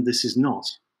philosophy and this is not.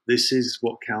 This is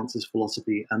what counts as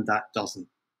philosophy and that doesn't.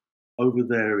 Over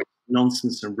there, it's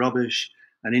nonsense and rubbish.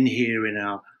 And in here, in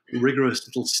our rigorous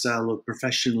little cell of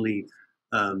professionally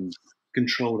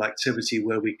controlled activity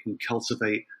where we can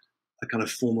cultivate a kind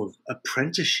of form of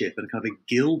apprenticeship and kind of a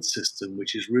guild system,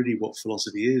 which is really what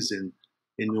philosophy is in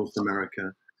North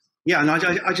America. Yeah, and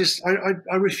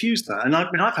I refuse that. And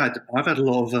I've had a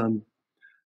lot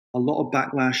of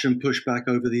backlash and pushback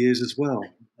over the years as well.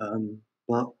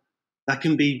 But that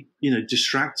can be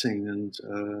distracting and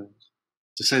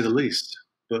to say the least.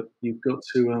 But you've got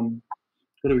to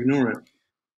ignore it.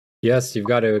 Yes, you've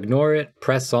got to ignore it,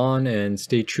 press on, and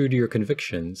stay true to your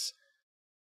convictions.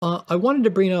 I wanted to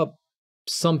bring up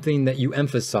something that you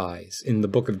emphasize in the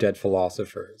Book of Dead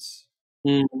Philosophers.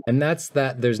 And that's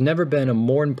that there's never been a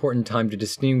more important time to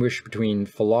distinguish between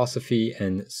philosophy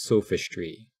and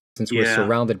sophistry, since we're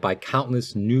surrounded by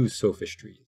countless new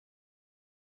sophistries.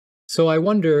 So I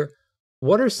wonder,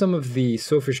 what are some of the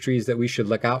sophistries that we should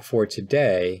look out for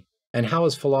today, and how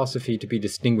is philosophy to be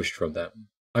distinguished from them?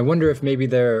 I wonder if maybe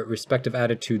their respective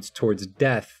attitudes towards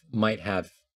death might have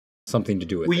something to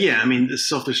do with it. Well, yeah, I mean, the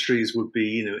sophistries would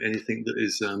be, anything that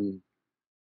is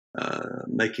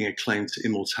making a claim to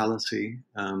immortality,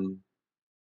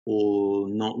 or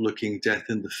not looking death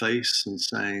in the face and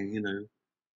saying,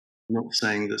 not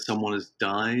saying that someone has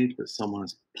died, but someone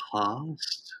has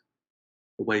passed,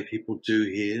 the way people do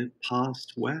here.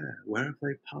 Passed where? Where have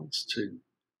they passed to?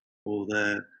 Or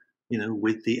they're,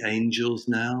 with the angels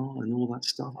now and all that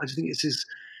stuff. I just think it's this.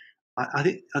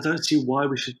 I don't see why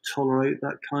we should tolerate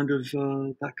that kind of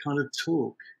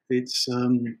talk. It's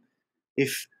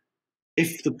if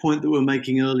the point that we were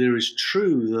making earlier is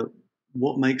true, that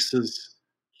what makes us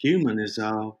human is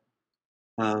our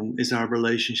is our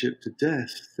relationship to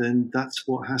death, then that's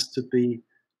what has to be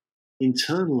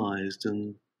internalized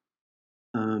and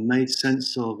made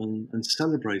sense of and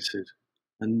celebrated,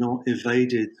 and not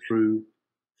evaded through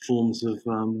forms of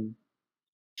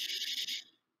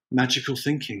magical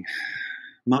thinking,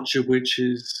 much of which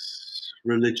is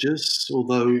religious,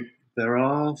 although there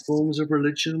are forms of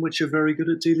religion which are very good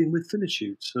at dealing with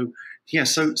finitude. So, yeah,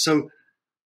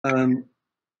 um,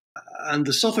 and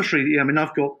the sophistry, yeah, I mean,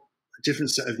 I've got a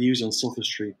different set of views on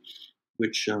sophistry,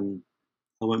 which I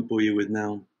won't bore you with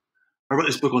now. I wrote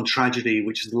this book on tragedy,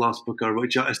 which is the last book I wrote,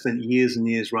 which I spent years and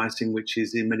years writing, which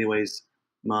is in many ways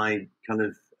my kind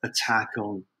of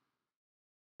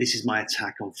this is my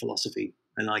attack on philosophy.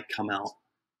 And I come out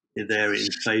there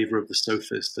in favor of the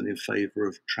sophist and in favor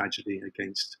of tragedy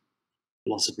against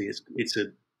philosophy. It's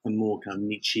a more kind of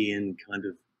Nietzschean kind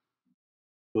of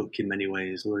book in many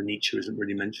ways, although Nietzsche isn't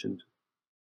really mentioned.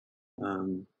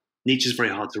 Nietzsche's very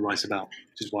hard to write about,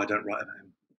 which is why I don't write about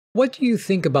him. What do you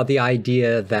think about the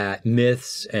idea that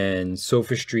myths and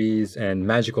sophistries and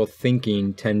magical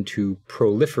thinking tend to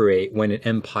proliferate when an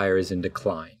empire is in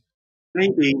decline?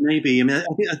 Maybe. I mean,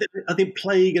 I think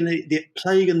plague and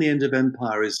the end of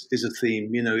empire is a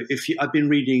theme. You know, I've been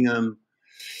reading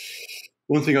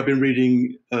one thing I've been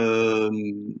reading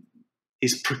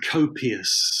is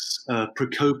Procopius.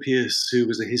 Procopius, who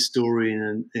was a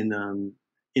historian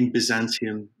in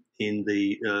Byzantium in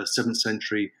the 7th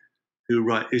century, who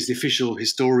is the official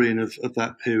historian of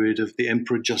that period of the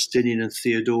Emperor Justinian and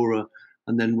Theodora,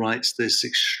 and then writes this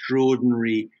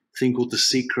extraordinary thing called The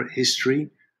Secret History,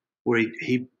 where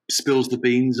he spills the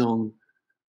beans on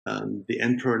the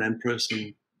emperor and empress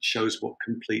and shows what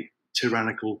complete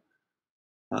tyrannical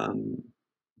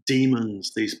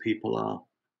demons these people are.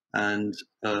 And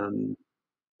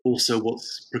also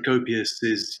what's Procopius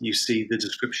is, you see the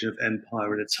description of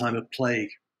empire in a time of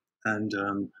plague. And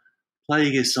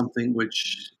plague is something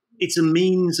which, it's a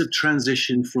means of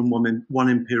transition from one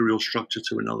imperial structure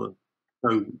to another.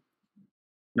 So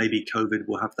maybe COVID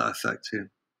will have that effect here.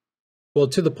 Well,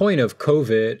 to the point of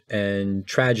COVID and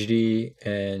tragedy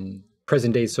and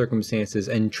present day circumstances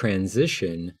and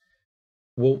transition,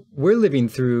 well, we're living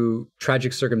through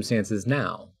tragic circumstances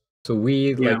now. So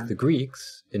we, like the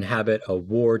Greeks, inhabit a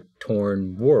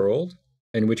war-torn world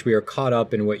in which we are caught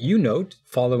up in what you note,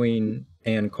 following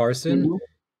Anne Carson,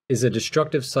 is a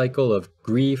destructive cycle of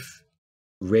grief,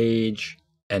 rage,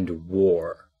 and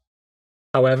war.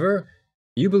 However,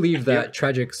 you believe that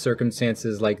tragic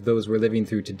circumstances like those we're living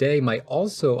through today might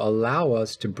also allow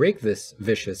us to break this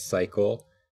vicious cycle,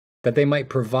 that they might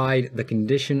provide the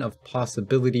condition of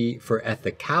possibility for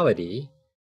ethicality,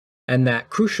 and that,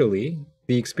 crucially,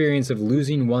 the experience of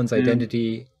losing one's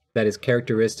identity that is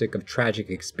characteristic of tragic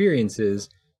experiences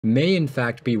may in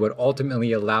fact be what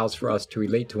ultimately allows for us to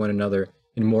relate to one another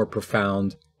in more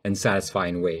profound and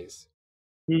satisfying ways.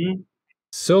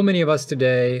 So many of us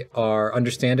today are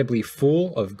understandably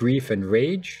full of grief and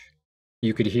rage.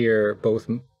 You could hear both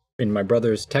in my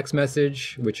brother's text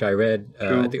message, which I read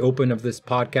at the open of this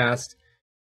podcast.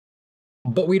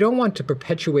 But we don't want to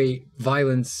perpetuate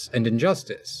violence and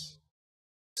injustice.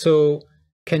 So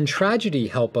can tragedy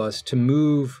help us to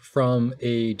move from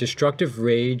a destructive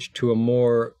rage to a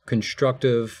more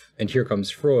constructive, and here comes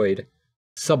Freud,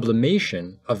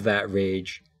 sublimation of that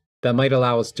rage that might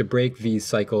allow us to break these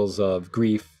cycles of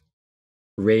grief,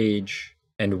 rage,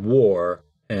 and war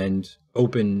and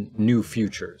open new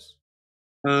futures?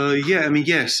 Yeah, I mean,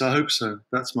 yes, I hope so.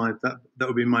 That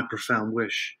would be my profound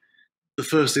wish. The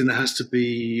first thing that has to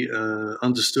be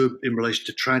understood in relation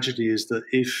to tragedy is that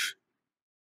if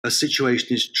a situation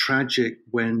is tragic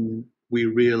when we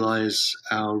realize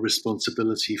our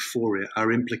responsibility for it,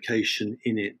 our implication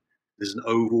in it, there's an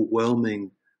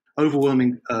overwhelming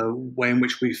way in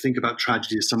which we think about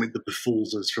tragedy as something that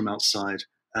befalls us from outside,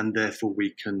 and therefore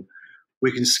we can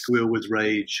squeal with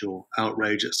rage or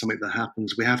outrage at something that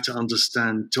happens. We have to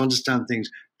understand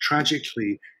things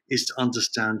tragically is to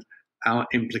understand our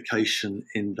implication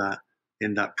in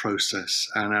that process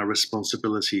and our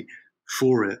responsibility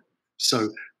for it. So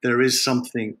there is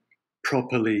something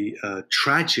properly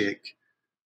tragic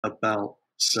about,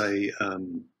 say,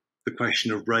 the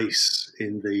question of race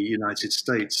in the United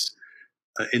States,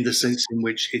 in the sense in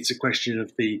which it's a question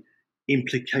of the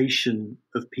implication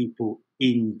of people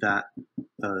in that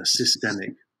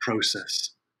systemic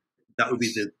process. That would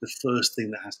be the first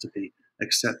thing that has to be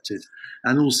accepted.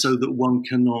 And also that one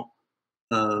cannot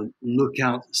look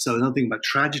out. So another thing about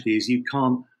tragedy is you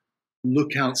can't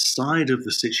look outside of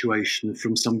the situation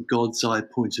from some God's eye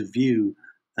point of view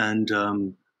and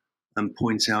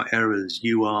point out errors.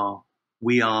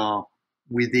 We are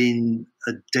within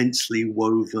a densely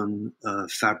woven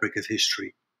fabric of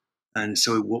history. And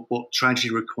so, what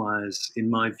tragedy requires, in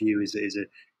my view, is a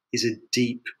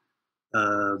deep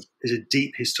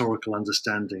historical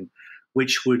understanding,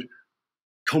 which would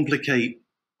complicate,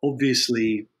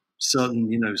 obviously, certain,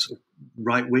 sort of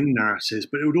right-wing narratives,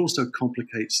 but it would also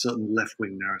complicate certain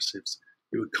left-wing narratives.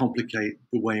 It would complicate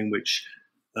the way in which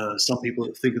some people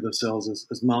that think of themselves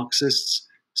as Marxists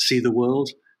see the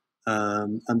world,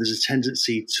 and there's a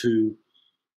tendency to,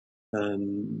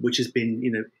 which has been,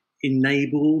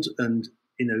 enabled and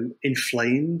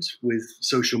inflamed with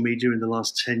social media in the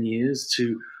last 10 years,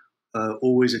 to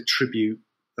always attribute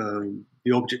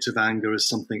the object of anger as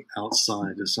something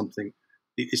outside, as something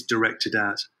it is directed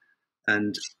at,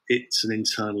 and it's an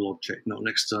internal object, not an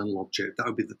external object. That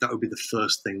would be the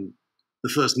first thing, the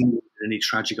first move in any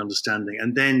tragic understanding.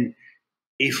 And then,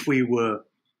 if we were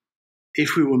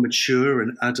mature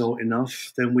and adult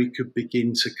enough, then we could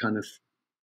begin to kind of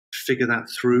figure that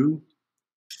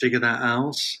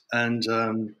out, and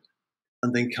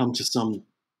then come to some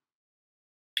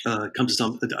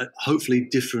hopefully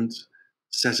different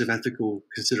set of ethical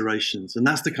considerations. And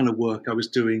that's the kind of work I was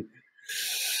doing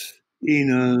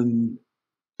in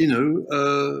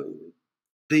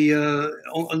to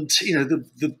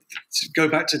go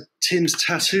back to Tim's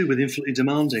tattoo with Infinitely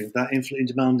Demanding. That Infinitely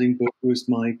Demanding book was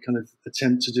my kind of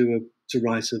attempt to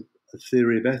write a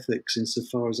theory of ethics,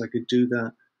 insofar as I could do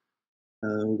that,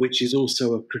 which is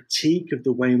also a critique of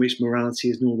the way in which morality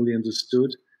is normally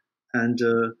understood, and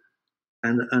a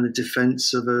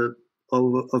defense of a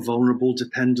vulnerable,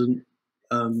 dependent,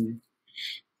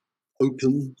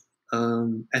 open,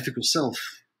 ethical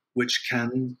self, which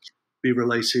can be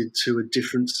related to a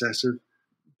different set of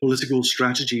political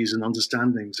strategies and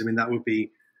understandings. I mean, that would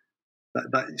be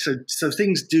so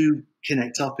things do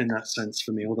connect up in that sense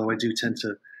for me, although I do tend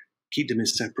to keep them in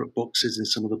separate boxes in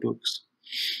some of the books.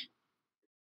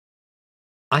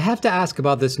 I have to ask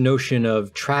about this notion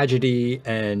of tragedy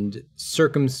and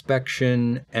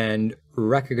circumspection and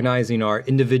recognizing our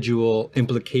individual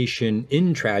implication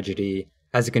in tragedy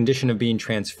as a condition of being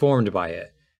transformed by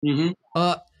it. Mm-hmm.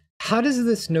 How does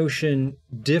this notion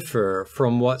differ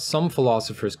from what some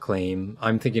philosophers claim?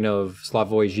 I'm thinking of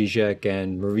Slavoj Žižek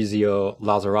and Maurizio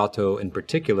Lazzarato in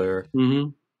particular,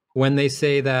 when they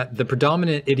say that the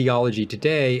predominant ideology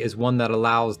today is one that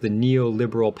allows the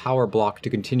neoliberal power bloc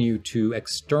to continue to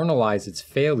externalize its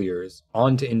failures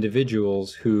onto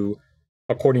individuals who,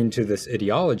 according to this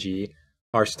ideology,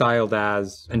 are styled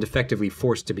as and effectively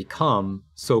forced to become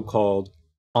so-called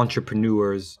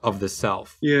entrepreneurs of the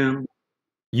self. Yeah.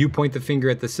 You point the finger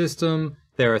at the system,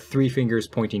 there are 3 fingers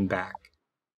pointing back.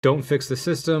 Don't fix the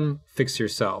system, fix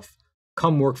yourself.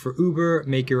 Come work for Uber,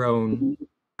 make your own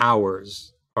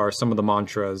hours, are some of the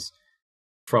mantras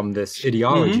from this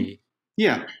ideology.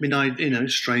 Yeah, I mean,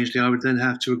 strangely, I would then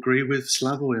have to agree with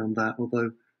Slavoj on that,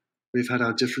 although we've had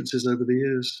our differences over the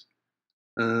years.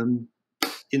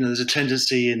 There's a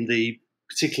tendency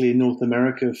particularly in North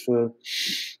America, for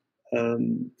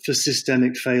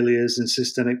systemic failures and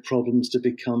systemic problems to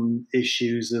become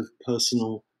issues of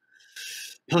personal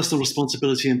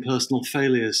responsibility and personal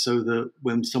failure, so that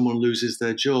when someone loses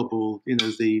their job, or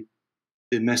the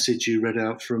message you read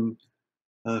out from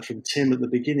Tim at the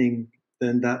beginning,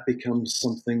 then that becomes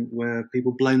something where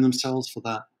people blame themselves for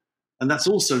that, and that's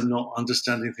also not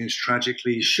understanding things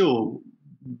tragically. Sure,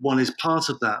 one is part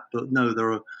of that, but no,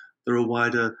 there are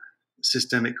wider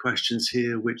systemic questions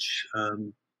here which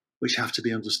have to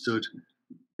be understood.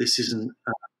 This isn't,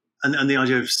 and the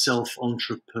idea of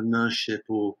self-entrepreneurship,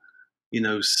 or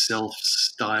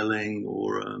self-styling,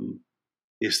 or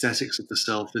the aesthetics of the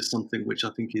self, is something which I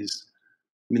think is.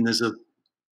 I mean, there's a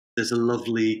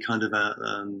lovely kind of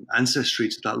ancestry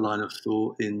to that line of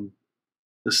thought in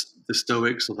the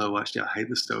Stoics, although actually I hate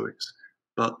the Stoics,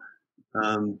 but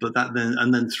that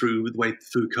then through the way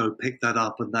Foucault picked that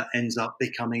up, and that ends up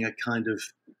becoming a kind of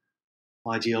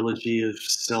ideology of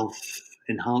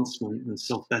self-enhancement and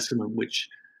self-betterment, which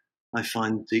I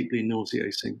find deeply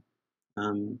nauseating.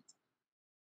 I mean,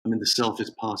 the self is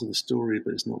part of the story,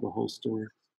 but it's not the whole story.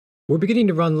 We're beginning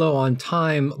to run low on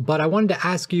time, but I wanted to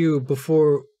ask you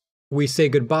before we say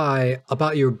goodbye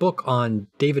about your book on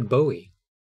David Bowie.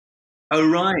 Oh,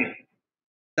 right.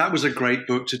 That was a great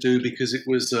book to do, because it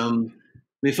was,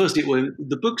 firstly,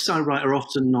 the books I write are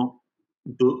often not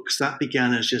books. That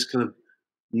began as just kind of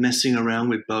messing around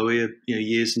with Bowie,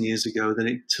 years and years ago. Then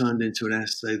it turned into an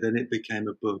essay. Then it became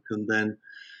a book, and then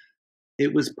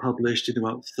it was published in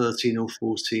about 13 or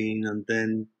 14, and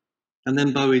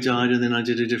then Bowie died, and then I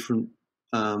did a different,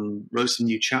 wrote some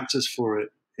new chapters for it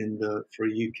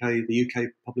the UK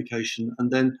publication,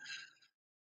 and then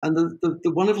And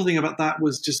the wonderful thing about that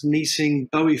was just meeting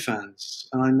Bowie fans.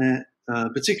 And I met,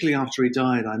 particularly after he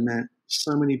died, I met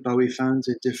so many Bowie fans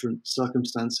in different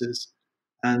circumstances.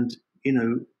 And,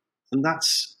 and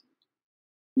that's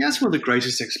one of the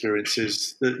greatest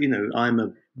experiences that, I'm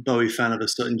a Bowie fan of a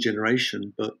certain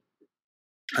generation, but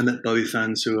I met Bowie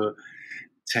fans who are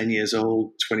 10 years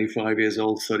old, 25 years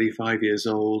old, 35 years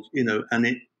old, and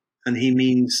he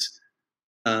means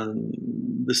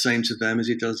the same to them as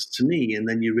he does to me. And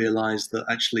then you realize that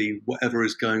actually whatever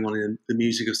is going on in the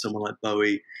music of someone like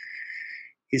Bowie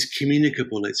is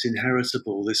communicable, it's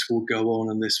inheritable. This will go on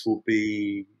and this will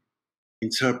be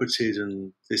interpreted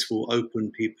and this will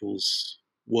open people's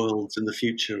worlds in the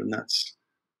future. And that's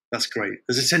great.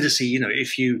 There's a tendency,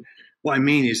 what I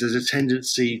mean is there's a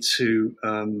tendency to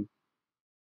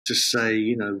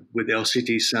say, with the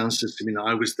LCD sound system,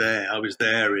 I was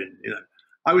there in,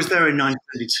 I was there in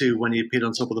 1932 when he appeared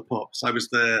on Top of the Pops. I was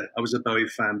there. I was a Bowie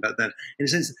fan back then. In a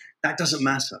sense, that doesn't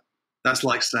matter. That's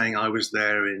like saying I was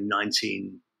there in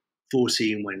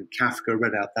 1914 when Kafka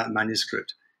read out that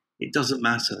manuscript. It doesn't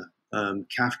matter.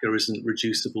 Kafka isn't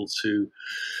reducible to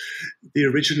the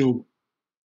original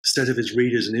set of his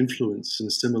readers and influence.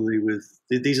 And similarly with,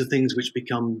 these are things which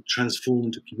become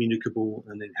transformed, communicable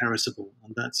and inheritable.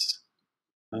 And that's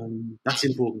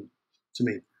important to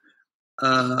me.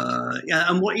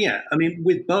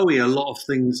 With Bowie, a lot of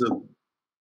things are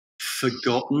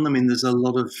forgotten. I mean, there's a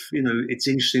lot of, it's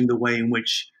interesting the way in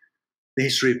which the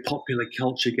history of popular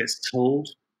culture gets told.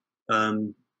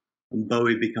 And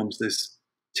Bowie becomes this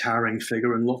towering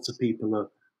figure, and lots of people are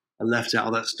left out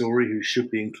of that story who should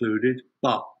be included.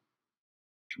 But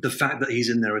the fact that he's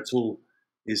in there at all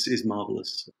is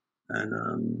marvelous.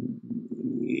 And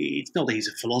it's not that he's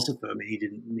a philosopher. I mean, he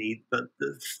didn't need, but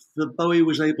Bowie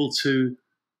was able to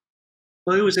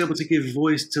give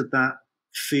voice to that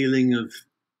feeling of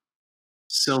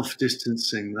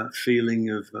self-distancing, that feeling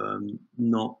of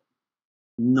not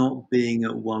being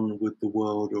at one with the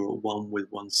world or at one with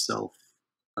oneself.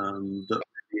 That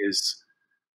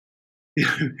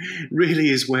really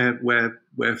is where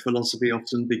philosophy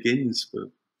often begins for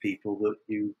people. That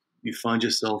you find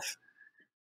yourself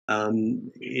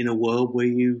in a world where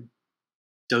you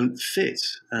don't fit,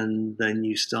 and then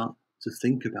you start to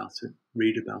think about it,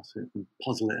 read about it, and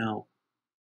puzzle it out.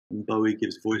 And Bowie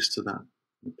gives voice to that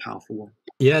in a powerful way.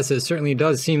 Yes, it certainly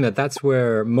does seem that that's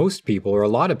where most people, or a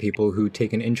lot of people who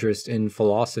take an interest in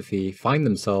philosophy, find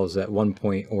themselves at one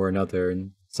point or another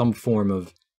in some form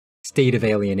of state of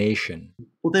alienation.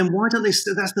 Well, then why don't they?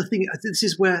 That's the thing. This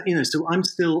is where, so I'm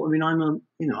still. I mean,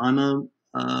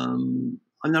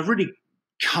 I've really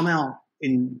come out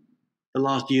in the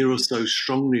last year or so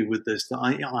strongly with this, that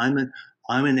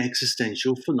I'm an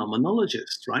existential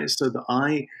phenomenologist, right? So that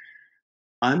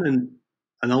I'm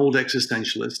an old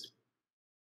existentialist.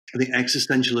 I think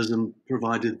existentialism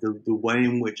provided the way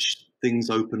in which things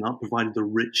open up, provided the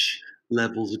rich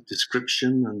levels of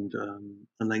description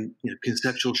and then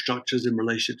conceptual structures in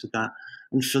relation to that.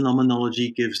 And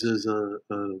phenomenology gives us a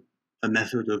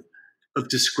method of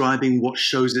describing what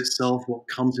shows itself, what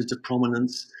comes into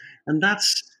prominence, and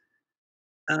that's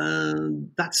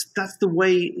the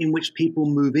way in which people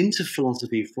move into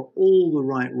philosophy for all the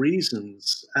right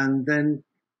reasons, and then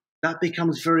that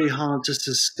becomes very hard to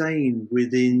sustain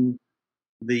within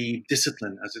the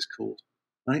discipline, as it's called.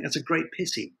 I think that's a great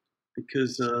pity,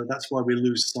 because that's why we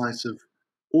lose sight of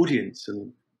audience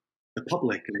and the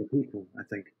public and the people, I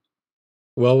think.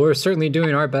 Well, we're certainly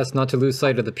doing our best not to lose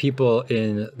sight of the people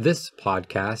in this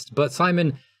podcast. But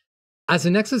Simon, as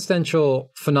an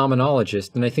existential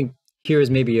phenomenologist, and I think here is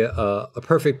maybe a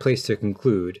perfect place to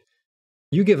conclude,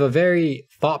 you give a very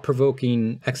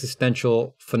thought-provoking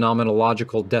existential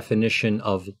phenomenological definition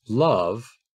of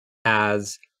love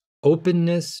as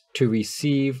openness to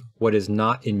receive what is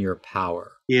not in your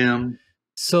power. Yeah.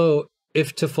 So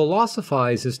if to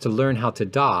philosophize is to learn how to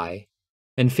die,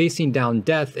 and facing down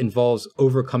death involves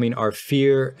overcoming our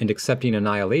fear and accepting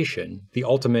annihilation, the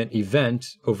ultimate event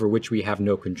over which we have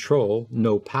no control,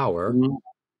 no power,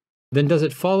 then does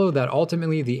it follow that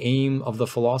ultimately the aim of the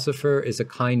philosopher is a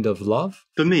kind of love?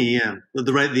 For me, yeah.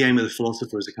 The aim of the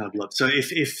philosopher is a kind of love. So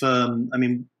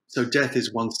so death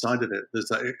is one side of it. There's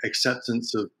that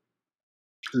acceptance of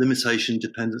limitation,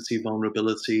 dependency,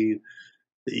 vulnerability,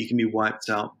 that you can be wiped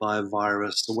out by a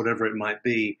virus or whatever it might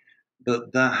be.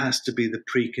 But that has to be the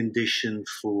precondition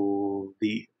for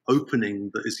the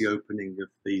opening that is the opening of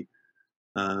the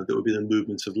that would be the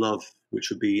movement of love, which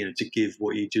would be to give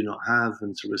what you do not have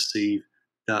and to receive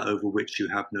that over which you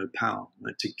have no power.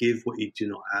 Right? To give what you do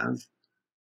not have.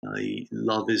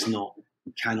 Love is not,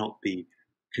 cannot be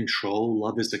control.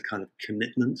 Love is a kind of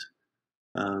commitment.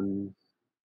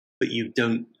 but you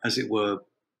don't, as it were,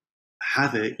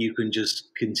 have it. You can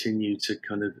just continue to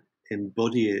kind of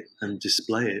embody it and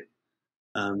display it,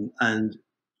 and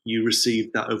you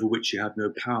receive that over which you have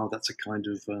no power. That's a kind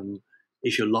of,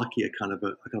 if you're lucky, a kind of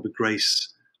a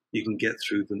grace you can get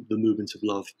through the movement of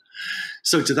love.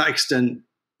 So to that extent,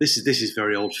 this is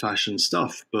very old-fashioned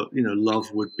stuff. But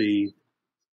love would be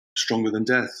stronger than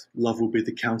death. Love would be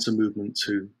the counter movement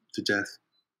to death.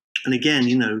 And again,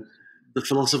 the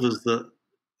philosophers that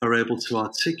are able to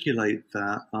articulate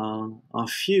that are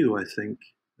few, I think.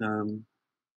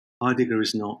 Heidegger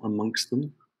is not amongst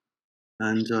them,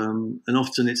 and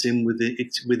often it's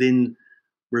within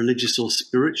religious or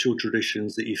spiritual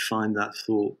traditions that you find that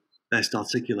thought best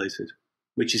articulated,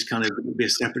 which is kind of be a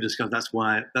separate discussion. That's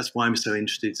why I'm so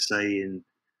interested, say,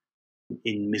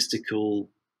 in mystical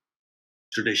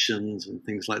traditions and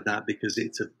things like that, because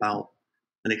it's about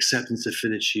an acceptance of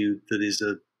finitude that is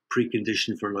a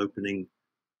precondition for an opening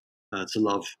to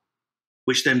love,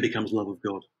 which then becomes love of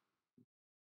God.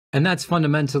 And that's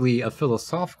fundamentally a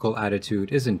philosophical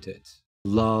attitude, isn't it?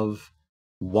 Love,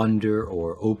 wonder,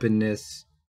 or openness,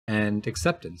 and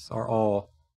acceptance are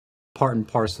all part and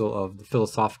parcel of the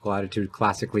philosophical attitude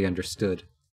classically understood.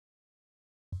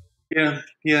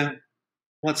 Yeah,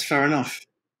 that's fair enough.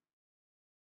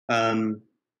 And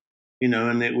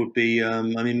it would be,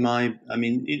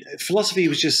 philosophy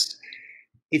was just,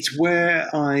 it's where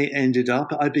I ended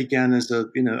up. I began as a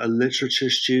literature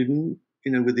student,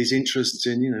 with these interests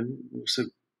in, also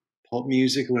pop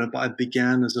music or whatever. But I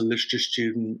began as a literature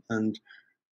student, and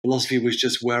philosophy was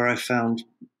just where I found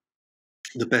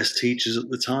the best teachers at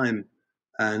the time.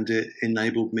 And it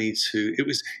enabled me to,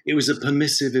 it was a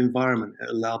permissive environment. It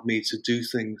allowed me to do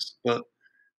things, but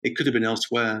it could have been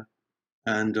elsewhere.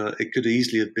 And it could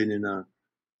easily have been in a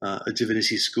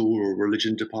divinity school or a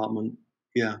religion department.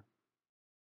 Yeah,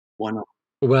 why not?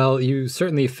 Well, you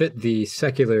certainly fit the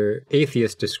secular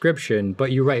atheist description,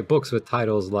 but you write books with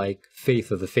titles like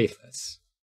Faith of the Faithless.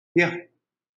 Yeah.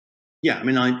 I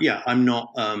mean, I'm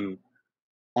not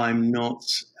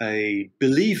a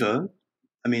believer.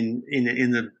 I mean,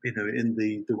 in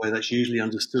the way that's usually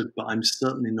understood, but I'm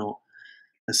certainly not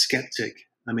a skeptic.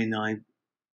 I mean,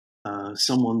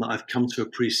 someone that I've come to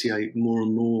appreciate more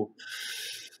and more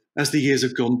as the years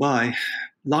have gone by,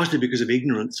 largely because of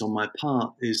ignorance on my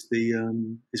part, is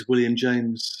William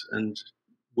James. And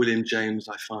William James,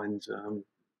 I find, kind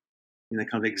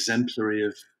of exemplary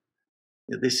of,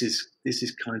 this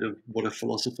is kind of what a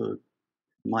philosopher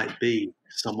might be,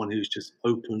 someone who's just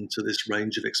open to this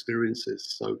range of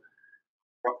experiences. So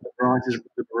the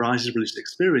varieties of religious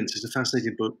experience is a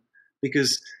fascinating book,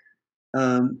 because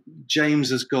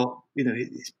James has got,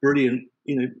 his brilliant,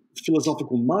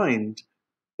 philosophical mind,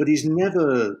 but he's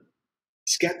never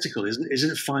skeptical. He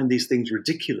doesn't find these things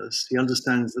ridiculous. He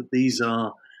understands that these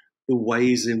are the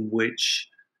ways in which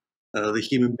the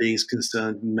human beings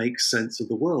concerned make sense of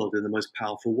the world in the most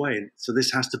powerful way. So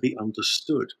this has to be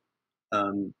understood.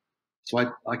 So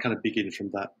I kind of begin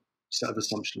from that set of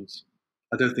assumptions.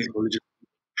 I don't think religion is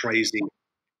crazy.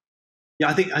 Yeah,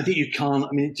 I think you can't.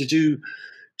 I mean, to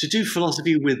do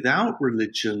philosophy without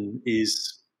religion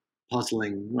is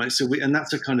puzzling, right? And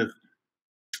that's a kind of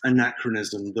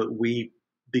anachronism, that we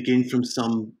begin from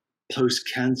some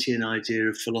post-Kantian idea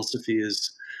of philosophy as,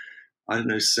 I don't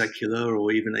know, secular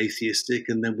or even atheistic,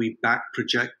 and then we back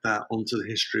project that onto the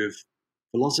history of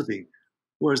philosophy.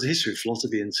 Whereas the history of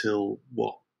philosophy until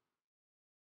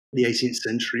the 18th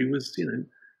century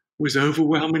was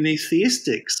overwhelmingly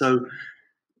theistic. So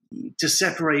to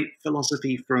separate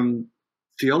philosophy from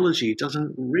theology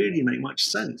doesn't really make much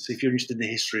sense if you're interested in the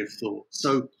history of thought.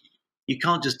 So you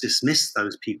can't just dismiss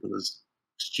those people as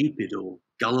stupid or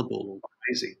gullible or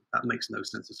crazy. That makes no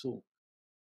sense at all.